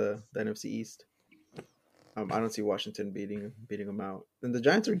to win the NFC East. I don't see Washington beating them out, and the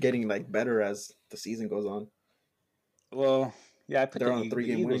Giants are getting like better as the season goes on. Well, yeah, they're on a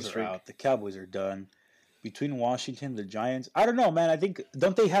 3-game winning streak. Out. The Cowboys are done. Between Washington, the Giants, I don't know, man. I think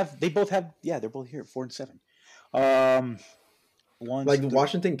they both have. Yeah, they're both here at 4-7.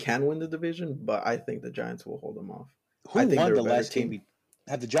 Washington can win the division, but I think the Giants will hold them off. Who won the last game?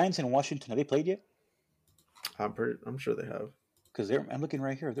 Have the Giants and Washington, have they played yet? I'm sure they have. Because I'm looking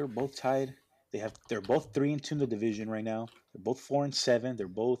right here. They're both tied. They're both 3-2 in the division right now. They're both 4-7. They're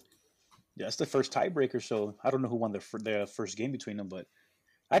both. Yeah, that's the first tiebreaker. So I don't know who won the first game between them, but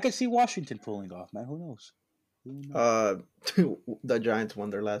I could see Washington pulling off, man. Who knows? The Giants won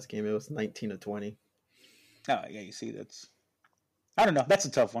their last game. It was 19-20. Oh yeah, you see, I don't know. That's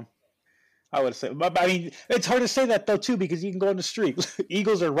a tough one. I would say, but I mean, it's hard to say that though too because you can go on the streak.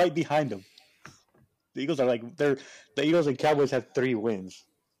 Eagles are right behind them. The Eagles are the Eagles and Cowboys have 3 wins.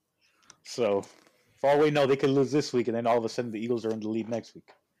 So, for all we know, they could lose this week, and then all of a sudden the Eagles are in the lead next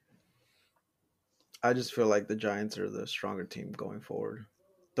week. I just feel like the Giants are the stronger team going forward.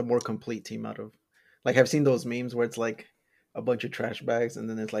 The more complete team out of... Like, I've seen those memes where it's like a bunch of trash bags, and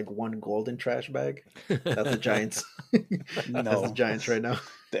then it's like one golden trash bag. That's the Giants. No. That's the Giants right now.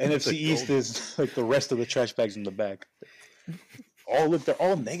 The NFC East is like the rest of the trash bags in the back. They're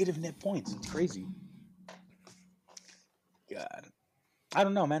all negative net points. It's crazy. God. I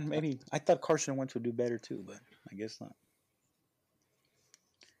don't know, man. Maybe I thought Carson Wentz would do better too, but I guess not.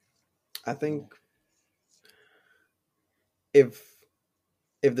 I think if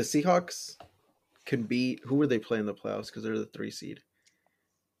the Seahawks can beat, who would they play in the playoffs? Because they're the 3 seed.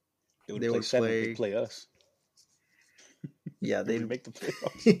 They would play us. Yeah, they would make the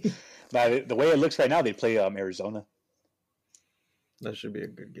playoffs. Now, the way it looks right now, they play Arizona. That should be a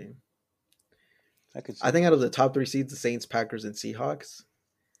good game. I think out of the top 3 seeds, the Saints, Packers, and Seahawks,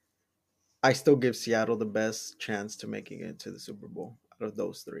 I still give Seattle the best chance to making it to the Super Bowl out of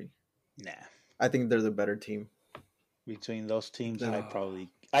those 3. Nah. I think they're the better team. Between those teams,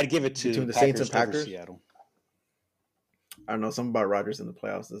 I'd give it to between the Saints and Packers. Seattle. I don't know, something about Rodgers in the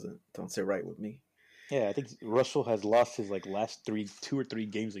playoffs don't sit right with me. Yeah, I think Russell has lost his last 2 or 3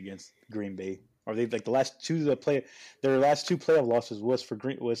 games against Green Bay. Or they the last 2 their last 2 playoff losses was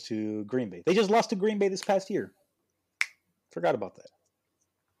to Green Bay. They just lost to Green Bay this past year. Forgot about that.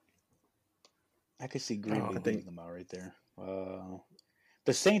 I could see Green Bay beating them out right there.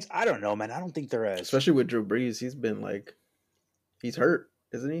 The Saints, I don't know, man. I don't think they're as... Especially with Drew Brees, he's been he's hurt,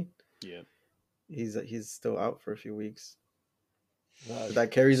 isn't he? Yeah. He's still out for a few weeks.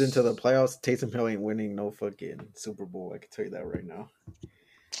 That carries into the playoffs. Taysom Hill ain't winning no fucking Super Bowl. I can tell you that right now.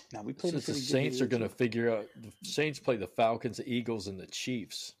 Now we play the Saints are going to figure out. The Saints play the Falcons, the Eagles, and the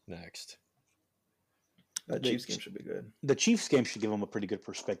Chiefs next. That Chiefs game should be good. The Chiefs game should give them a pretty good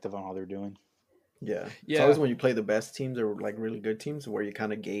perspective on how they're doing. Yeah. It's Yeah. always when you play the best teams or like really good teams where you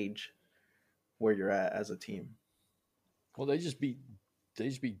kind of gauge where you're at as a team. Well, they just beat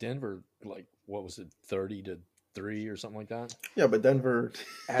Denver like what was it, 30-3 or something like that. Yeah, but Denver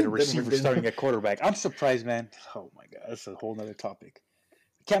Had a receiver didn't- starting at quarterback. I'm surprised, man. Oh my god, that's a whole nother topic.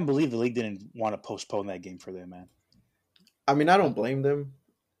 I can't believe the league didn't want to postpone that game for them, man. I mean, I don't blame them.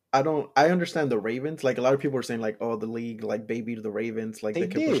 I understand the Ravens. Like a lot of people are saying, like, oh, the league like babied the Ravens, like They they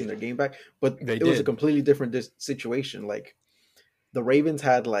kept pushing did. their game back. But They it was a did. completely different situation. Like the Ravens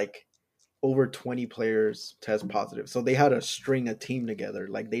had like over 20 players test positive, so they had to string a team together.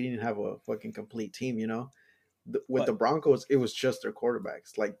 Like they didn't have a fucking complete team, you know. With the Broncos, it was just their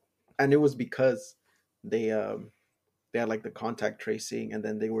quarterbacks. Like, and it was because they had like the contact tracing, and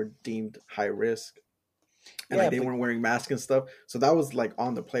then they were deemed high risk. And Yeah, like they but- weren't wearing masks and stuff. So that was like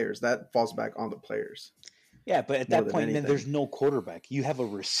on the players. That falls back on the players. Yeah, but at More that than point, man, anything. there's no quarterback. You have a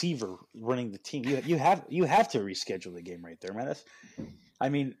receiver running the team. You have to reschedule the game right there, man. That's, I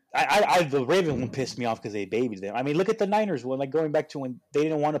mean, the Ravens one pissed me off because they babied them. I mean, look at the Niners one. Like going back to when they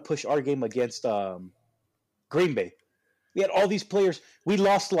didn't want to push our game against Green Bay. We had all these players. We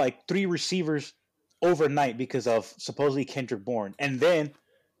lost like 3 receivers overnight because of supposedly Kendrick Bourne, and then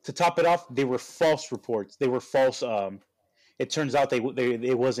to top it off, they were false reports. They were false. It turns out they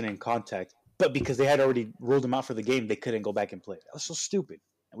wasn't in contact. But because they had already ruled him out for the game, they couldn't go back and play. That was so stupid.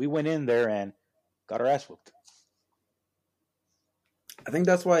 And we went in there and got our ass whooped. I think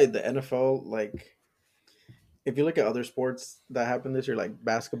that's why the NFL, like, if you look at other sports that happened this year, like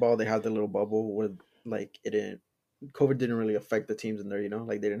basketball, they had the little bubble where, like, COVID didn't really affect the teams in there, you know?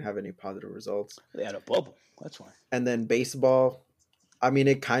 Like, they didn't have any positive results. They had a bubble. That's why. And then baseball, I mean,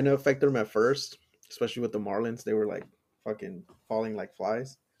 it kind of affected them at first, especially with the Marlins. They were, like, fucking falling like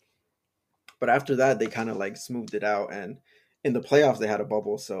flies. But after that, they kind of, like, smoothed it out. And in the playoffs, they had a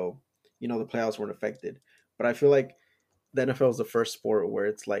bubble, so, you know, the playoffs weren't affected. But I feel like the NFL is the first sport where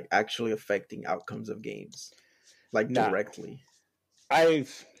it's, like, actually affecting outcomes of games, like, Nah. directly.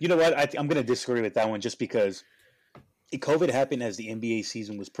 You know what? I'm going to disagree with that one just because COVID happened as the NBA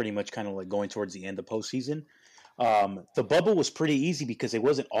season was pretty much kind of like going towards the end of postseason. The bubble was pretty easy because it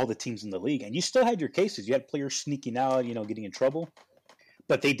wasn't all the teams in the league, and you still had your cases. You had players sneaking out, you know, getting in trouble,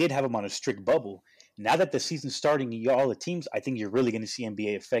 but they did have them on a strict bubble. Now that the season's starting, you got all the teams, I think you're really going to see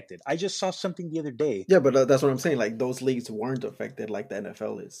NBA affected. I just saw something the other day. Yeah, but that's what I'm saying. Like, those leagues weren't affected like the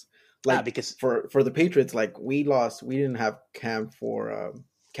NFL is. Like, Because for the Patriots, like, we didn't have Cam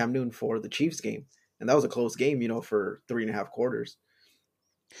Newton for the Chiefs game. And that was a close game, you know, for 3.5 quarters.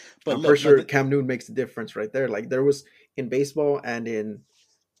 but I'm look, for sure but Cam Newton makes a difference right there. Like, there was in baseball and in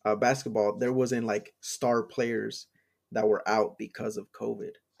basketball, there wasn't like star players that were out because of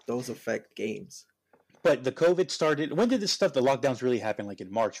COVID. Those affect games. But the COVID started. When did this stuff, the lockdowns really happen? Like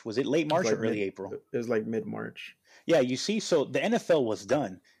in March? Was it late March Like or early April? It was like mid-March. Yeah, you see, so the NFL was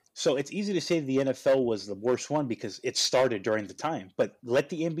done. So it's easy to say the NFL was the worst one because it started during the time. But let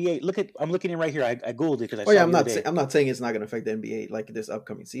the NBA look at. I'm looking at it right here. I googled it because I saw Yeah, it the other day. I'm not saying it's not going to affect the NBA like this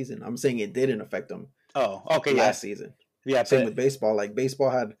upcoming season. I'm saying it didn't affect them Oh, okay, last season. yeah. Same But, with baseball. Like baseball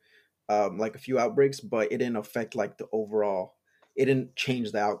had like a few outbreaks, but it didn't affect like the overall. It didn't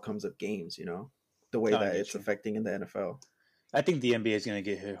change the outcomes of games. You know, the way I that get it's you. affecting in the NFL. I think the NBA is going to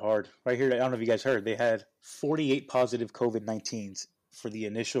get hit hard. Right here, I don't know if you guys heard, they had 48 positive COVID-19s for the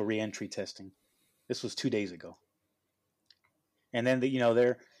initial reentry testing. This was 2 days ago. And then,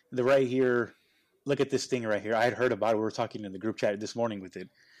 they're right here. Look at this thing right here. I had heard about it. We were talking in the group chat this morning with it.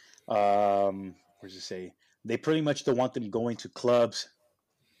 Where's it say? They pretty much don't want them going to clubs.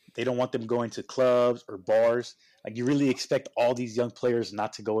 They don't want them going to clubs or bars. Like, you really expect all these young players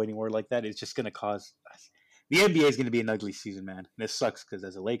not to go anywhere like that? It's just going to cause... The NBA is going to be an ugly season, man. And this sucks because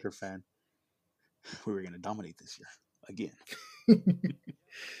as a Laker fan, we were going to dominate this year again.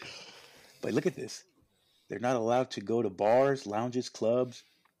 But look at this. They're not allowed to go to bars, lounges, clubs,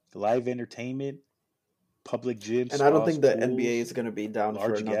 live entertainment, public gyms. And I don't spas, think the pools, NBA is going to be down for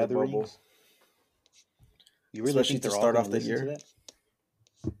large another gatherings. bubble. You really Especially think to they're start all off gonna the listen to year.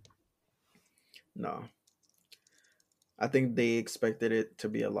 that? No. I think they expected it to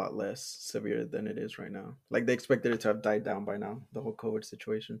be a lot less severe than it is right now. Like, they expected it to have died down by now, the whole COVID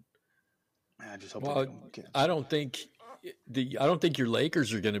situation. I just hope Well, they don't. Okay. I don't think your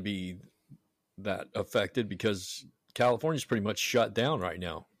Lakers are going to be that affected because California's pretty much shut down right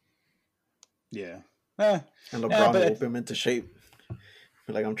now. Yeah. And LeBron but- will whip him into shape.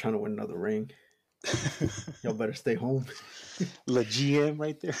 Be like, I'm trying to win another ring. Y'all better stay home. La GM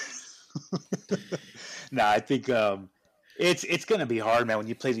right there. Nah, I think it's going to be hard, man, when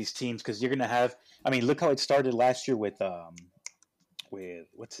you play these teams because you're going to have I mean, look how it started last year with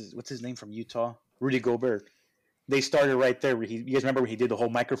what's his name from Utah, Rudy Gobert. They started right there. Where you guys remember when he did the whole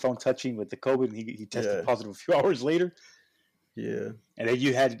microphone touching with the COVID, and he tested positive a few hours later. Yeah, and then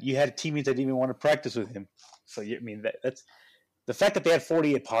you had teammates that didn't even want to practice with him. So I mean, that's the fact that they had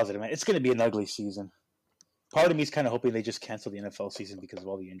 48 positive. Man, it's going to be an ugly season. Part of me is kind of hoping they just cancel the NFL season because of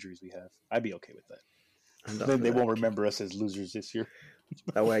all the injuries we have. I'd be okay with that. Then they won't remember us as losers this year.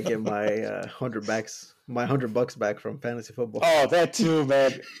 That way I get my $100 back from fantasy football. Oh, that too,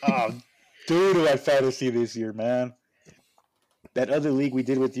 man. Oh, dude, I fantasy this year, man. That other league we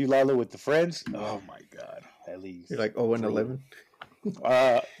did with you, Lalo, with the friends. Oh my god, that league. You're like 0-11.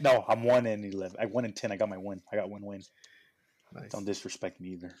 No, I'm 1-11. I 1-10. I got my win. I got one win. Nice. Don't disrespect me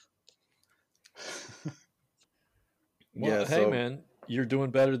either. Well, Yeah, hey so- man, you're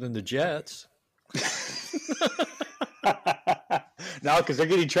doing better than the Jets. No, because they're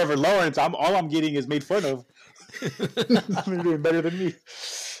getting Trevor Lawrence. All I'm getting is made fun of. They're doing better than me.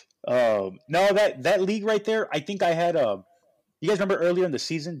 No, that league right there. I think I had you guys remember earlier in the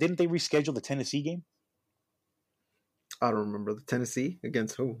season? Didn't they reschedule the Tennessee game? I don't remember. The Tennessee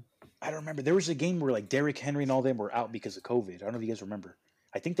against who? I don't remember. There was a game where like Derrick Henry and all them were out because of COVID. I don't know if you guys remember.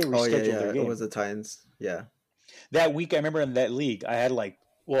 I think they rescheduled their game. It was the Titans. Yeah. That week, I remember in that league, I had I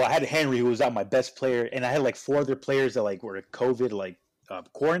had Henry, who was out my best player, and I had like 4 other players that like were COVID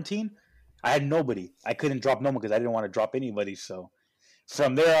quarantine. I had nobody. I couldn't drop no one because I didn't want to drop anybody. So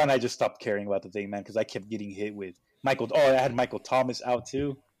from there on, I just stopped caring about the thing, man, because I kept getting hit with Michael. Oh, I had Michael Thomas out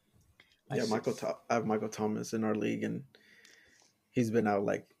too. Yeah, I have Michael Thomas in our league, and he's been out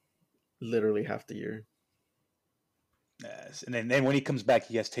like literally half the year. Yes. And then when he comes back,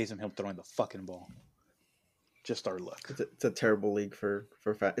 he has Taysom Hill throwing the fucking ball. Just our luck. It's a terrible league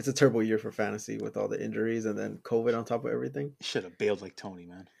it's a terrible year for fantasy with all the injuries and then COVID on top of everything. Should have bailed like Tony,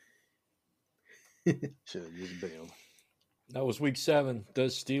 man. Should have just bailed. That was week 7. The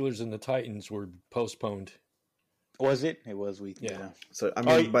Steelers and the Titans were postponed. Was it? It was week. Yeah. So I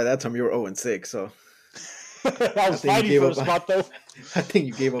mean, by that time you were 0-6. So I was fighting for a spot though. I think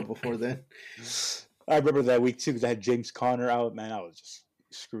you gave up before then. I remember that week too because I had James Conner out. Man, I was just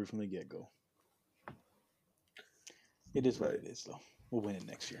screwed from the get go. It is what it is, though. We'll win it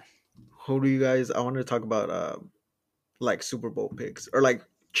next year. Who do you guys? I wanted to talk about like Super Bowl picks or like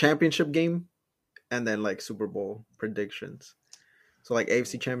championship game, and then like Super Bowl predictions. So like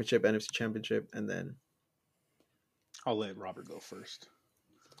AFC Championship, NFC Championship, and then I'll let Robert go first.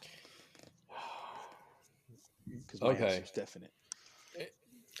 Because my answer's definite.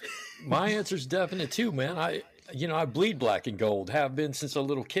 My answer's definite too, man. I bleed black and gold. Have been since a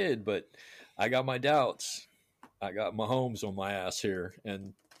little kid, but I got my doubts. I got Mahomes on my ass here,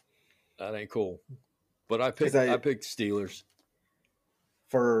 and that ain't cool. But I picked Steelers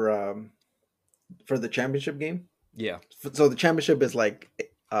for the championship game. Yeah. So the championship is like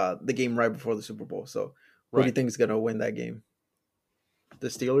the game right before the Super Bowl. So who do you think is gonna win that game? The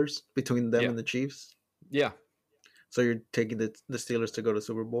Steelers, between them and the Chiefs. Yeah. So you're taking the Steelers to go to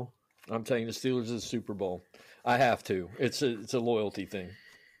Super Bowl? I'm taking the Steelers to the Super Bowl. I have to. It's a loyalty thing.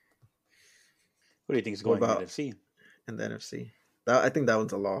 What do you think is going in the NFC? In the NFC. I think that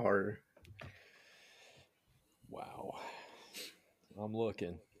one's a lot harder. Wow. I'm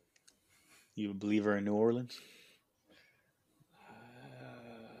looking. You a believer in New Orleans?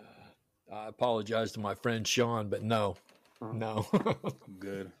 I apologize to my friend Sean, but no. No.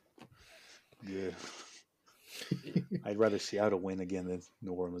 Good. I'd rather Seattle win again than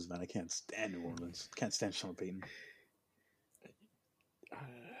New Orleans, man. I can't stand New Orleans. Can't stand Sean Payton.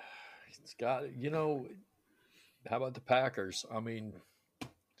 It's got, how about the Packers? I mean,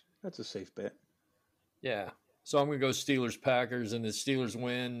 that's a safe bet. Yeah. So I'm going to go Steelers-Packers, and the Steelers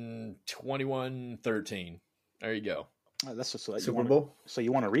win 21-13. There you go. Oh, that's just Super Bowl? So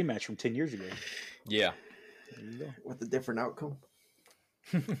you want a rematch from 10 years ago? Yeah. There you go. With a different outcome?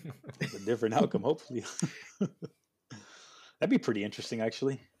 With a different outcome, hopefully. That'd be pretty interesting,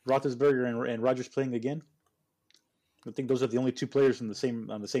 actually. Roethlisberger and Rodgers playing again. I think those are the only 2 players from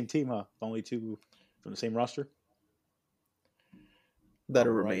on the same team, huh? Only 2 from the same roster. That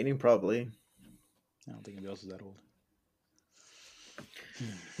are remaining, probably. I don't think anybody else is that old.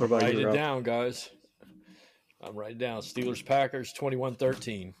 Write it down, guys. I'm writing down Steelers Packers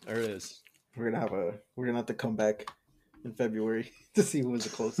 21-13. There it is. We're gonna have to come back in February to see who was the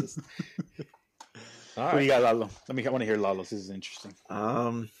closest. All right. What do you got, Lalo? I want to hear Lalo's. This is interesting.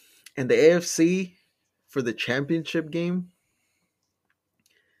 In the AFC for the championship game,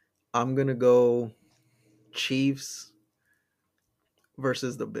 I'm gonna go Chiefs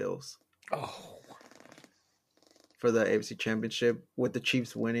versus the Bills. Oh. For the AFC championship, with the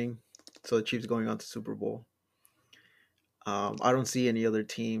Chiefs winning. So the Chiefs going on to Super Bowl. I don't see any other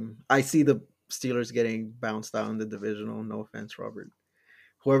team. I see the Steelers getting bounced out in the divisional. No offense, Robert.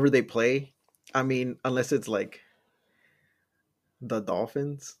 Whoever they play, I mean, unless it's like the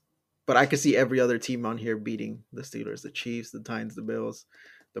Dolphins. But I could see every other team on here beating the Steelers, the Chiefs, the Titans, the Bills,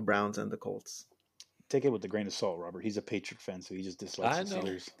 the Browns, and the Colts. Take it with a grain of salt, Robert. He's a Patriot fan, so he just dislikes the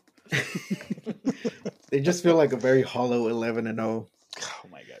Steelers. They just feel like a very hollow 11-0. Oh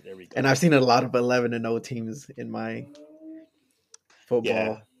my God, there we go. And I've seen a lot of 11-0 teams in my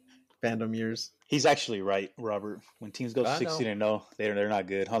football fandom years. He's actually right, Robert. When teams go 16-0, they're not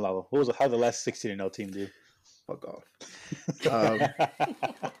good. How the last 16-0 team do? Fuck off.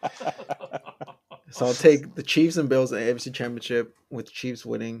 So I'll take the Chiefs and Bills in the AFC Championship with Chiefs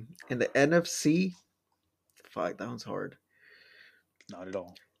winning. In the NFC, fuck, that one's hard. Not at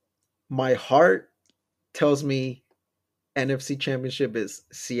all. My heart tells me NFC Championship is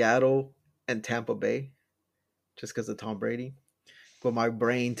Seattle and Tampa Bay, just because of Tom Brady. But my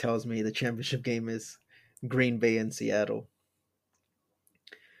brain tells me the championship game is Green Bay and Seattle.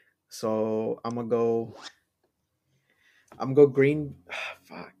 So I'm gonna go Green.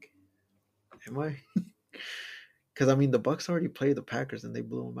 Fuck. Am I? Because I mean the Bucks already played the Packers and they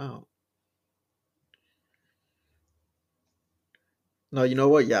blew them out. No, you know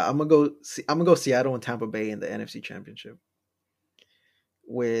what? Yeah, I'm gonna go Seattle and Tampa Bay in the NFC Championship,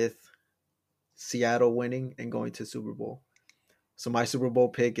 with Seattle winning and going to Super Bowl. So my Super Bowl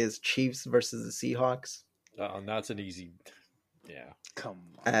pick is Chiefs versus the Seahawks. And that's an easy, yeah. Come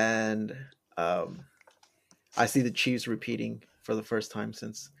on. And I see the Chiefs repeating for the first time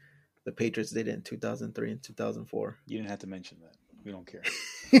since the Patriots did it in 2003 and 2004. You didn't have to mention that. We don't care.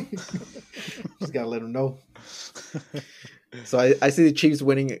 Just gotta let them know. So I see the Chiefs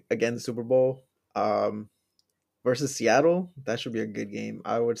winning again the Super Bowl versus Seattle. That should be a good game.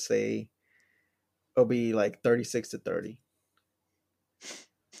 I would say it'll be like 36-30.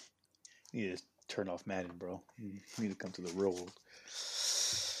 You need to turn off Madden, bro. You need to come to the real world.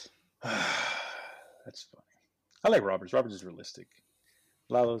 That's funny. I like Roberts. Roberts is realistic.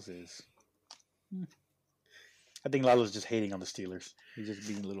 Lalo's is... I think Lalo's just hating on the Steelers. He's just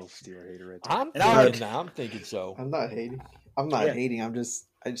being a little Steeler hater right there. I'm thinking so. I'm not hating. I just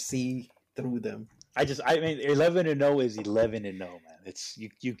see through them. I mean 11-0 is 11-0, man. It's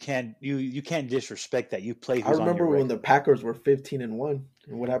you can't disrespect that. You play who's I remember on your when the Packers were 15-1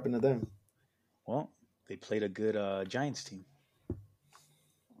 and what happened to them? Well, they played a good Giants team.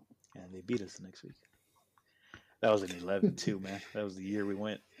 And they beat us the next week. That was an 11-2, man. That was the year we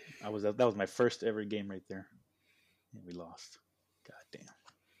went. That was my first ever game right there. And we lost. God damn.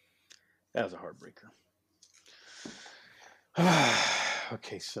 That was a heartbreaker.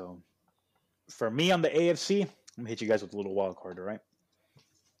 Okay, so for me on the AFC, I'm going to hit you guys with a little wild card, all right?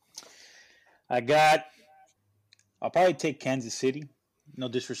 I'll probably take Kansas City. No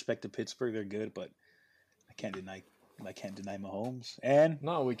disrespect to Pittsburgh, they're good, but I can't deny Mahomes. And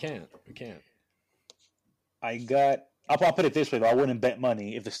no, we can't. We can't. I'll put it this way, though. I wouldn't bet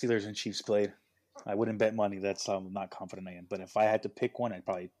money if the Steelers and Chiefs played. I wouldn't bet money. That's how I'm not confident I am. But if I had to pick one, I'd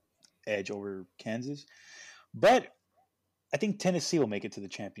probably edge over Kansas. But I think Tennessee will make it to the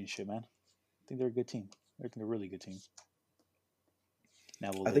championship, man. I think they're a good team. I think they're a really good team.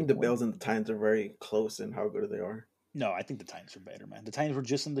 Now, I think the Bills and the Titans are very close in how good they are. No, I think the Titans are better, man. The Titans were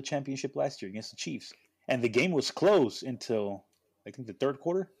just in the championship last year against the Chiefs. And the game was close until, I think, the third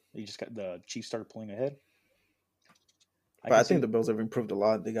quarter. The Chiefs started pulling ahead. But I think the Bills have improved a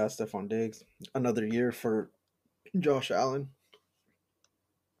lot. They got Stephon Diggs. Another year for Josh Allen.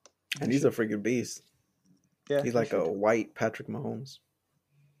 And he's a freaking beast. Yeah, he's like a white Patrick Mahomes.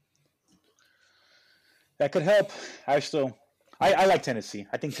 That could help. I like Tennessee.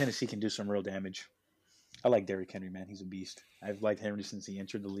 I think Tennessee can do some real damage. I like Derrick Henry, man. He's a beast. I've liked Henry since he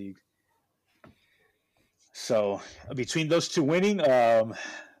entered the league. So between those two winning, I'm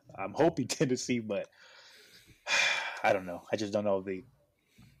hoping Tennessee, but I don't know. I just don't know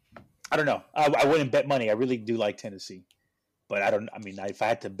I don't know. I wouldn't bet money. I really do like Tennessee, but if I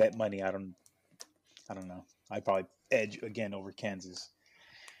had to bet money, I don't know. I'd probably edge again over Kansas.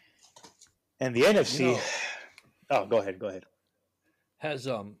 And the NFC. Oh, go ahead. Has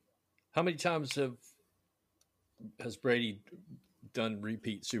how many times has Brady done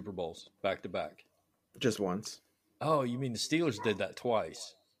repeat Super Bowls back to back? Just once. Oh, you mean the Steelers did that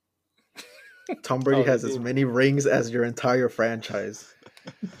twice? Tom Brady has as many rings as your entire franchise.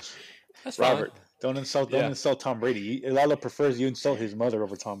 That's Robert. Fine. Don't insult Tom Brady. Lalo prefers you insult his mother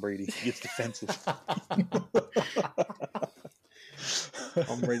over Tom Brady. He gets defensive.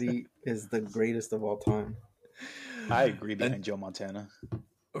 Tom Brady is the greatest of all time. I agree behind Joe Montana.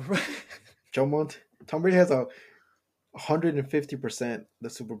 Tom Brady has 150% the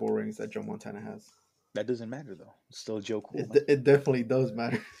Super Bowl rings that Joe Montana has. That doesn't matter though. It's still Joe Cool. It definitely does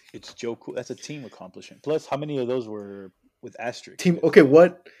matter. It's Joe Cool. That's a team accomplishment. Plus, how many of those were with asterisks? Team. Okay,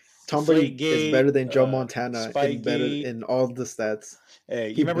 what? Tom Brady Deflategate, is better than Joe Montana and better Spygate. in all the stats. Hey,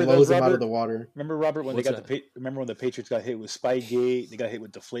 He you remember blows those, him out Robert? of the water. Remember Robert when What's they got that? remember when the Patriots got hit with Spygate? They got hit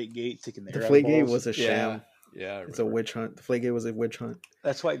with Deflategate, taking the air out of Deflategate balls. was a sham. Yeah, I It's a remember. witch hunt. Deflategate was a witch hunt.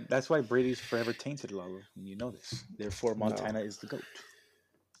 That's why Brady's forever tainted, Lalo. And you know this. Therefore, Montana is the GOAT.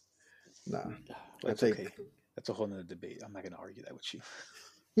 Nah, That's think- okay. That's a whole nother debate. I'm not going to argue that with you.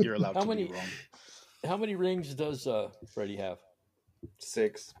 You're allowed How to many- be wrong. How many rings does Brady have?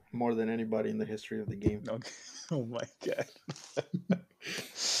 6 more than anybody in the history of the game. Okay. Oh my god.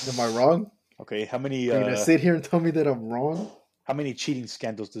 Am I wrong? Okay, how many You're gonna sit here and tell me that I'm wrong? how many cheating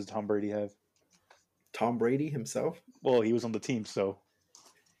scandals does Tom Brady have? Tom Brady himself? Well, he was on the team, so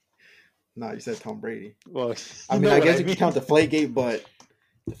Nah, you said Tom Brady. well. I mean, I guess you can count Deflategate, but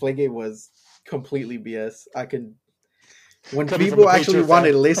Deflategate was completely BS. When Coming from people a actually Patriot want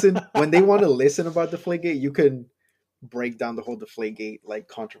to fan. listen, when they want to listen about Deflategate, you can break down the whole Deflategate like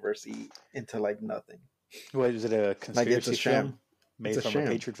controversy into like nothing. What is it? A conspiracy sham. film made It's a from sham. a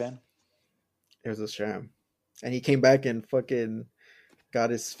Patriot fan? It was a sham, and he came back and fucking got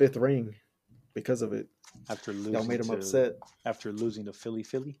his 5th ring because of it. After losing, Y'all made him to, upset. After losing to Philly.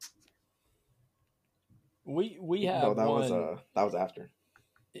 We have No, that one. was after.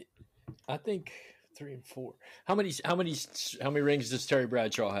 I think 3 and 4. How many rings does Terry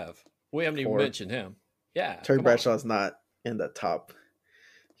Bradshaw have? We haven't even 4. mentioned him. Yeah, Terry come on. Bradshaw's not in the top.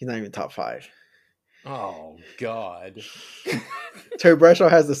 He's not even top 5. Oh God. Terry Bradshaw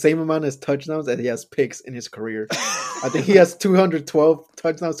has the same amount as touchdowns as he has picks in his career. I think he has 212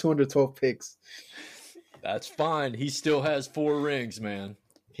 touchdowns, 212 picks. That's fine. He still has 4 rings, man.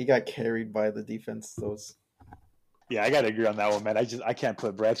 He got carried by the defense. Yeah, I gotta agree on that one, man. I can't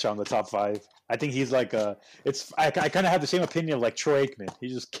put Bradshaw in the top 5. I think he's like I kind of have the same opinion of like Troy Aikman.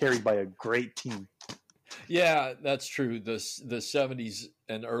 He's just carried by a great team. Yeah, that's true. The 70s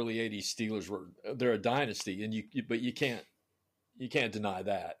and early 80s Steelers they're a dynasty, and but you can't deny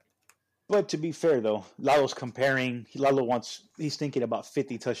that. But to be fair though, Lalo's he's thinking about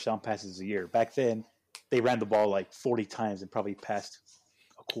 50 touchdown passes a year. Back then, they ran the ball like 40 times and probably passed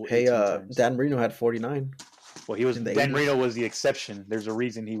a cool 18 times. Dan Marino had 49. Well, Dan 80s. Marino was the exception. There's a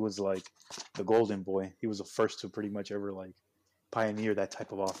reason he was like the golden boy. He was the first to pretty much ever like pioneer that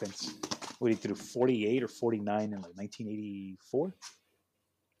type of offense. What he threw 48 or 49 in like 1984.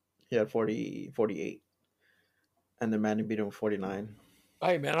 He had 48. And then Manning beat him with 49.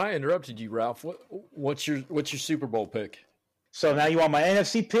 Hey man, I interrupted you, Ralph. What's your Super Bowl pick? So now you want my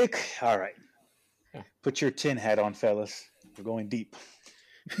NFC pick? All right. Put your tin hat on, fellas. We're going deep.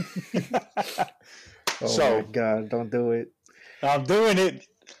 Oh So- my God, don't do it. I'm doing it.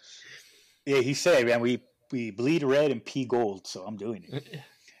 Yeah, he said, man, we bleed red and pee gold, so I'm doing it.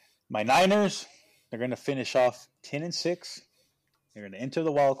 My Niners, they're going to finish off 10-6. They're going to enter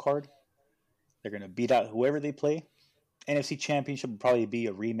the wild card. They're going to beat out whoever they play. NFC Championship will probably be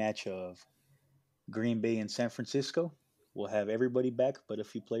a rematch of Green Bay and San Francisco. We'll have everybody back but a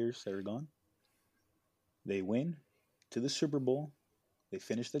few players that are gone. They win to the Super Bowl. They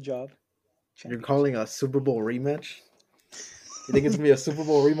finish the job. You're calling a Super Bowl rematch? You think it's going to be a Super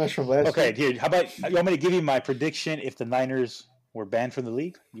Bowl rematch from last Okay, year? here. How about you want me to give you my prediction if the Niners were banned from the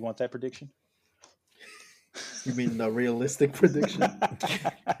league? You want that prediction? You mean the realistic prediction?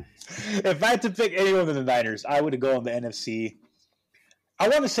 If I had to pick anyone in the Niners, I would go on the NFC. I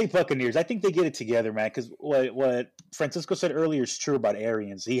want to say Buccaneers. I think they get it together, man. Because what Francisco said earlier is true about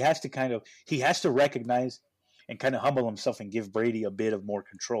Arians. He has to recognize and kind of humble himself and give Brady a bit of more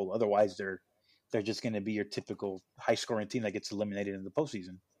control. Otherwise, they're just going to be your typical high-scoring team that gets eliminated in the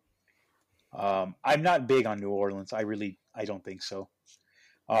postseason. I'm not big on New Orleans. I don't think so.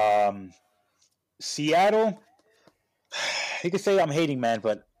 Seattle, you could say I'm hating, man,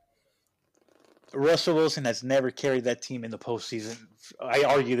 but Russell Wilson has never carried that team in the postseason. I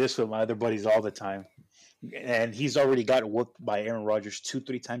argue this with my other buddies all the time. And he's already got whooped by Aaron Rodgers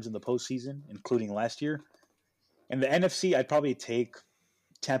 2-3 times in the postseason, including last year. In the NFC, I'd probably take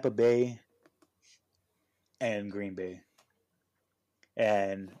Tampa Bay and Green Bay.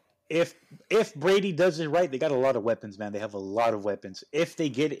 And if Brady does it right, they got a lot of weapons, man. They have a lot of weapons. If they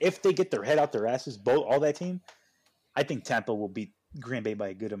get their head out their asses, all that team, I think Tampa will beat Green Bay by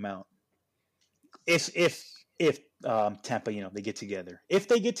a good amount. If Tampa, they get together. If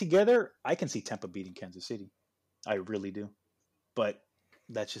they get together, I can see Tampa beating Kansas City. I really do. But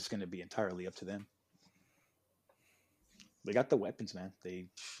that's just going to be entirely up to them. They got the weapons, man. They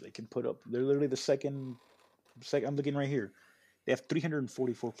can put up. They're literally the second. I'm looking right here. They have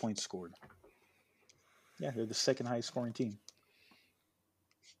 344 points scored. Yeah, they're the second highest scoring team.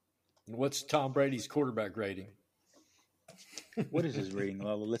 What's Tom Brady's quarterback rating? What is his rating?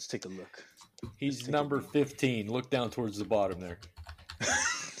 Well, let's take a look. He's number 15. Look down towards the bottom there.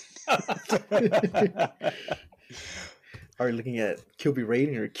 Are you looking at QB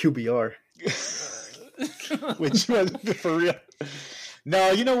rating or QBR? Which one for real?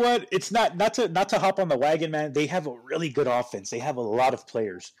 No, you know what? It's not to hop on the wagon, man. They have a really good offense. They have a lot of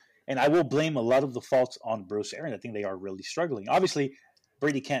players, and I will blame a lot of the faults on Bruce Arians. I think they are really struggling. Obviously,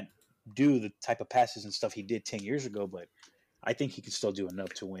 Brady can't do the type of passes and stuff he did 10 years ago, but I think he can still do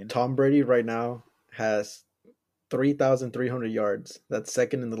enough to win. Tom Brady right now has 3,300 yards. That's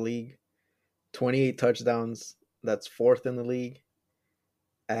second in the league. 28 touchdowns. That's fourth in the league.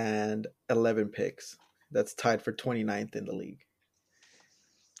 And 11 picks. That's tied for 29th in the league.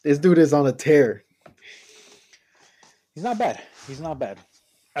 This dude is on a tear. He's not bad.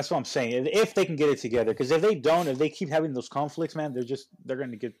 That's what I'm saying. If they can get it together, because if they don't, if they keep having those conflicts, man, they're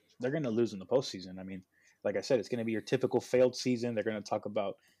going to lose in the postseason. I mean, like I said, it's going to be your typical failed season. They're going to talk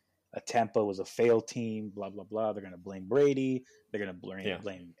about Tampa was a failed team, blah blah blah. They're going to blame Brady. They're going to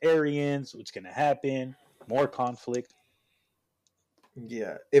blame Arians. What's going to happen? More conflict.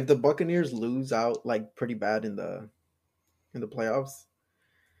 Yeah, if the Buccaneers lose out like pretty bad in the playoffs,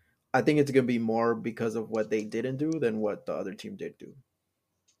 I think it's going to be more because of what they didn't do than what the other team did do.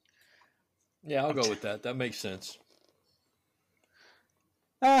 Yeah, I'll go with that. That makes sense.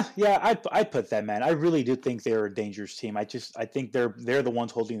 Yeah, I put that, man. I really do think they're a dangerous team. I think they're the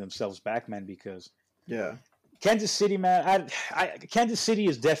ones holding themselves back, man, because Kansas City, man, Kansas City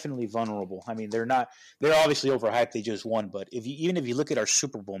is definitely vulnerable. I mean, they're obviously overhyped. They just won, but even if you look at our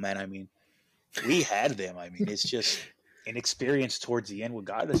Super Bowl, man, I mean, we had them. I mean, it's just inexperience towards the end with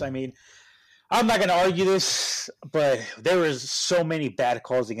God. I mean, I'm not going to argue this, but there was so many bad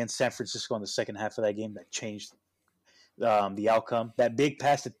calls against San Francisco in the second half of that game that changed the outcome. That big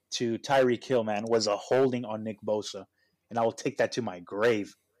pass to Tyreek Hill, man, was a holding on Nick Bosa, and I will take that to my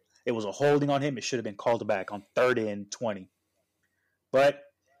grave. It was a holding on him. It should have been called back on 3rd and 20. But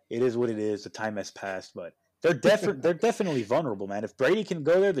it is what it is. The time has passed, but they're definitely vulnerable, man. If Brady can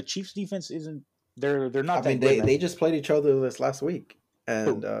go there, the Chiefs defense isn't. They're not. I mean, they just played each other this last week,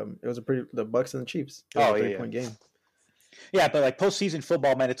 and it was the Bucs and the Chiefs. Oh, yeah, 3-point game. Yeah, but like postseason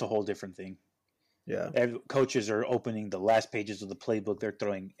football, man, it's a whole different thing. Yeah, coaches are opening the last pages of the playbook. They're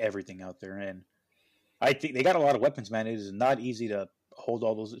throwing everything out there, and I think they got a lot of weapons, man. It is not easy to hold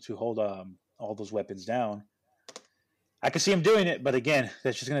all those weapons down. I can see them doing it, but again,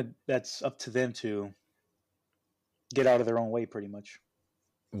 that's up to them to get out of their own way, pretty much.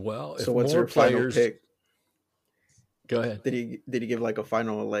 Well, so what's your final pick? Go ahead. Did he give like a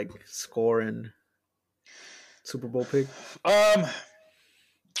final like score and Super Bowl pick?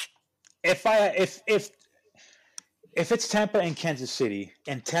 If it's Tampa and Kansas City,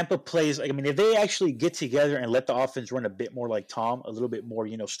 and Tampa plays, I mean, if they actually get together and let the offense run a bit more like Tom, a little bit more,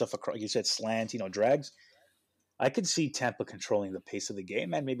 stuff across, you said slants, drags, I could see Tampa controlling the pace of the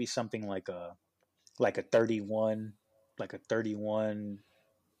game, and maybe something like a 31,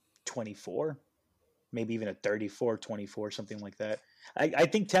 24, maybe even a 34-24, something like that. I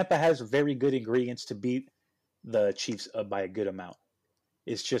think Tampa has very good ingredients to beat the Chiefs by a good amount.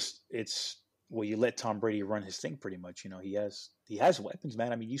 You let Tom Brady run his thing pretty much. He has weapons,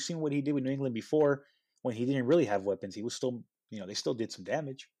 man. I mean, you've seen what he did with New England before when he didn't really have weapons. He was still, they still did some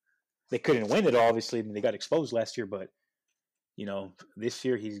damage. They couldn't win it, obviously. I mean, they got exposed last year, but, this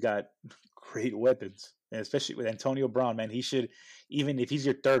year he's got great weapons. And especially with Antonio Brown, man, he should, even if he's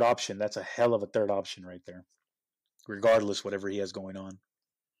your third option, that's a hell of a third option right there, regardless whatever he has going on.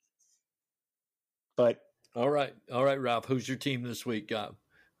 But all right, Ralph, who's your team this week?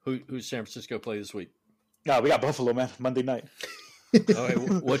 Who's San Francisco play this week? No, we got Buffalo, man, Monday night. All right,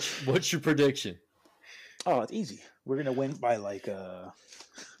 what's your prediction? Oh, it's easy. We're gonna win by like I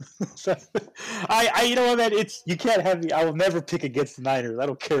you know what, man, you can't have me. I will never pick against the Niners. I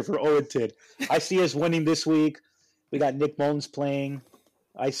don't care if we're 0-10. I see us winning this week. We got Nick Mullins playing.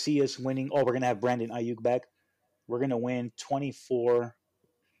 I see us winning. Oh, we're gonna have Brandon Ayuk back. We're gonna win 24.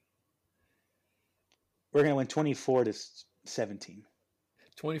 We're gonna win 24-17.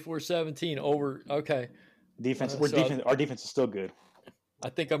 24-17 over. Okay. Defense. Our defense is still good. I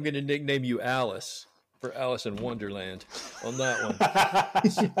think I'm going to nickname you Alice for Alice in Wonderland on that one.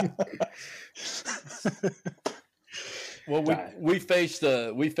 Well, we faced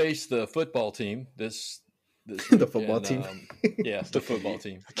the football team this the football team. Yeah, the football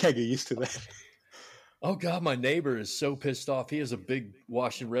team. I can't get used to that. Oh God, my neighbor is so pissed off. He has a big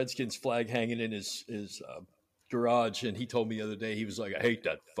Washington Redskins flag hanging in his garage, and he told me the other day, he was like, "I hate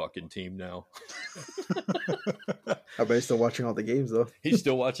that fucking team now." I bet he's still watching all the games though. He's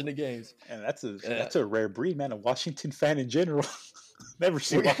still watching the games, and that's a rare breed, man. A Washington fan in general. Never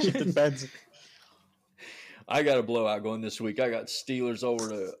seen Washington fans. I got a blowout going this week. I got Steelers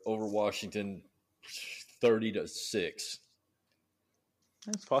over Washington, 30-6.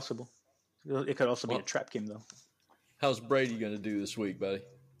 That's possible. It could also be a trap game, though. How's Brady going to do this week, buddy?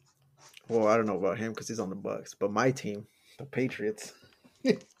 Well, I don't know about him because he's on the Bucs, but my team, the Patriots.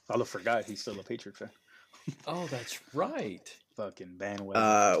 I forgot he's still a Patriot fan. Oh, that's right. Fucking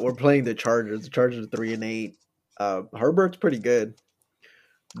bandwagon. We're playing the Chargers. The Chargers are 3-8. Herbert's pretty good,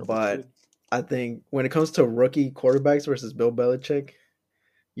 but I think when it comes to rookie quarterbacks versus Bill Belichick,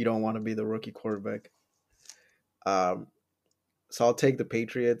 you don't want to be the rookie quarterback. So I'll take the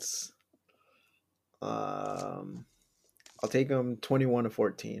Patriots. I'll take them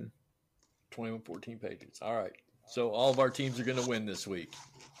 21-14. 21-14 Patriots. All right. So all of our teams are going to win this week.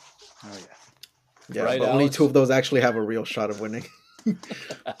 Oh, yeah. Yeah, right, but only 2 of those actually have a real shot of winning.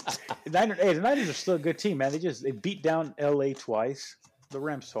 The Niners are still a good team, man. They beat down LA twice, the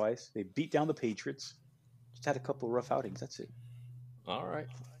Rams twice. They beat down the Patriots. Just had a couple of rough outings. That's it. All right.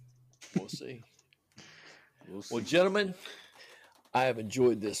 We'll see. Well, gentlemen, I have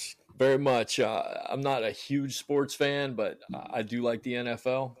enjoyed this very much. I'm not a huge sports fan, but I do like the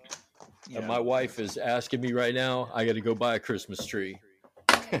NFL. Yeah. And my wife is asking me right now, I got to go buy a Christmas tree.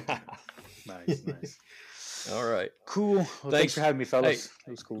 Nice. All right. Cool. Well, thanks for having me, fellas. Hey,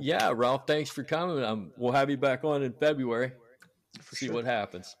 it was cool. Yeah, Ralph, thanks for coming. We'll have you back on in February. See what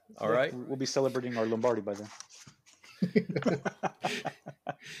happens. All right. We'll be celebrating our Lombardi by then.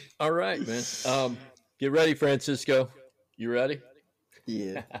 All right, man. Get ready, Francisco. You ready?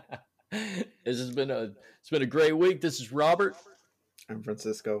 Yeah. It's been a great week. This is Robert. I'm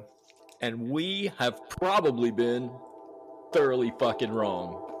Francisco. And we have probably been thoroughly fucking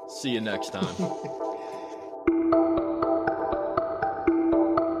wrong. See you next time.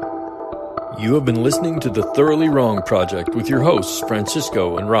 You have been listening to the Thoroughly Wrong Project with your hosts,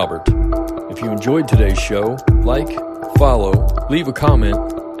 Francisco and Robert. If you enjoyed today's show, like, follow, leave a comment,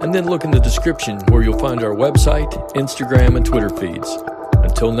 and then look in the description where you'll find our website, Instagram, and Twitter feeds.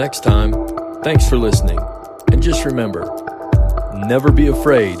 Until next time, thanks for listening. And just remember, never be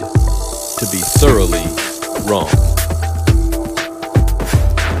afraid to be thoroughly wrong.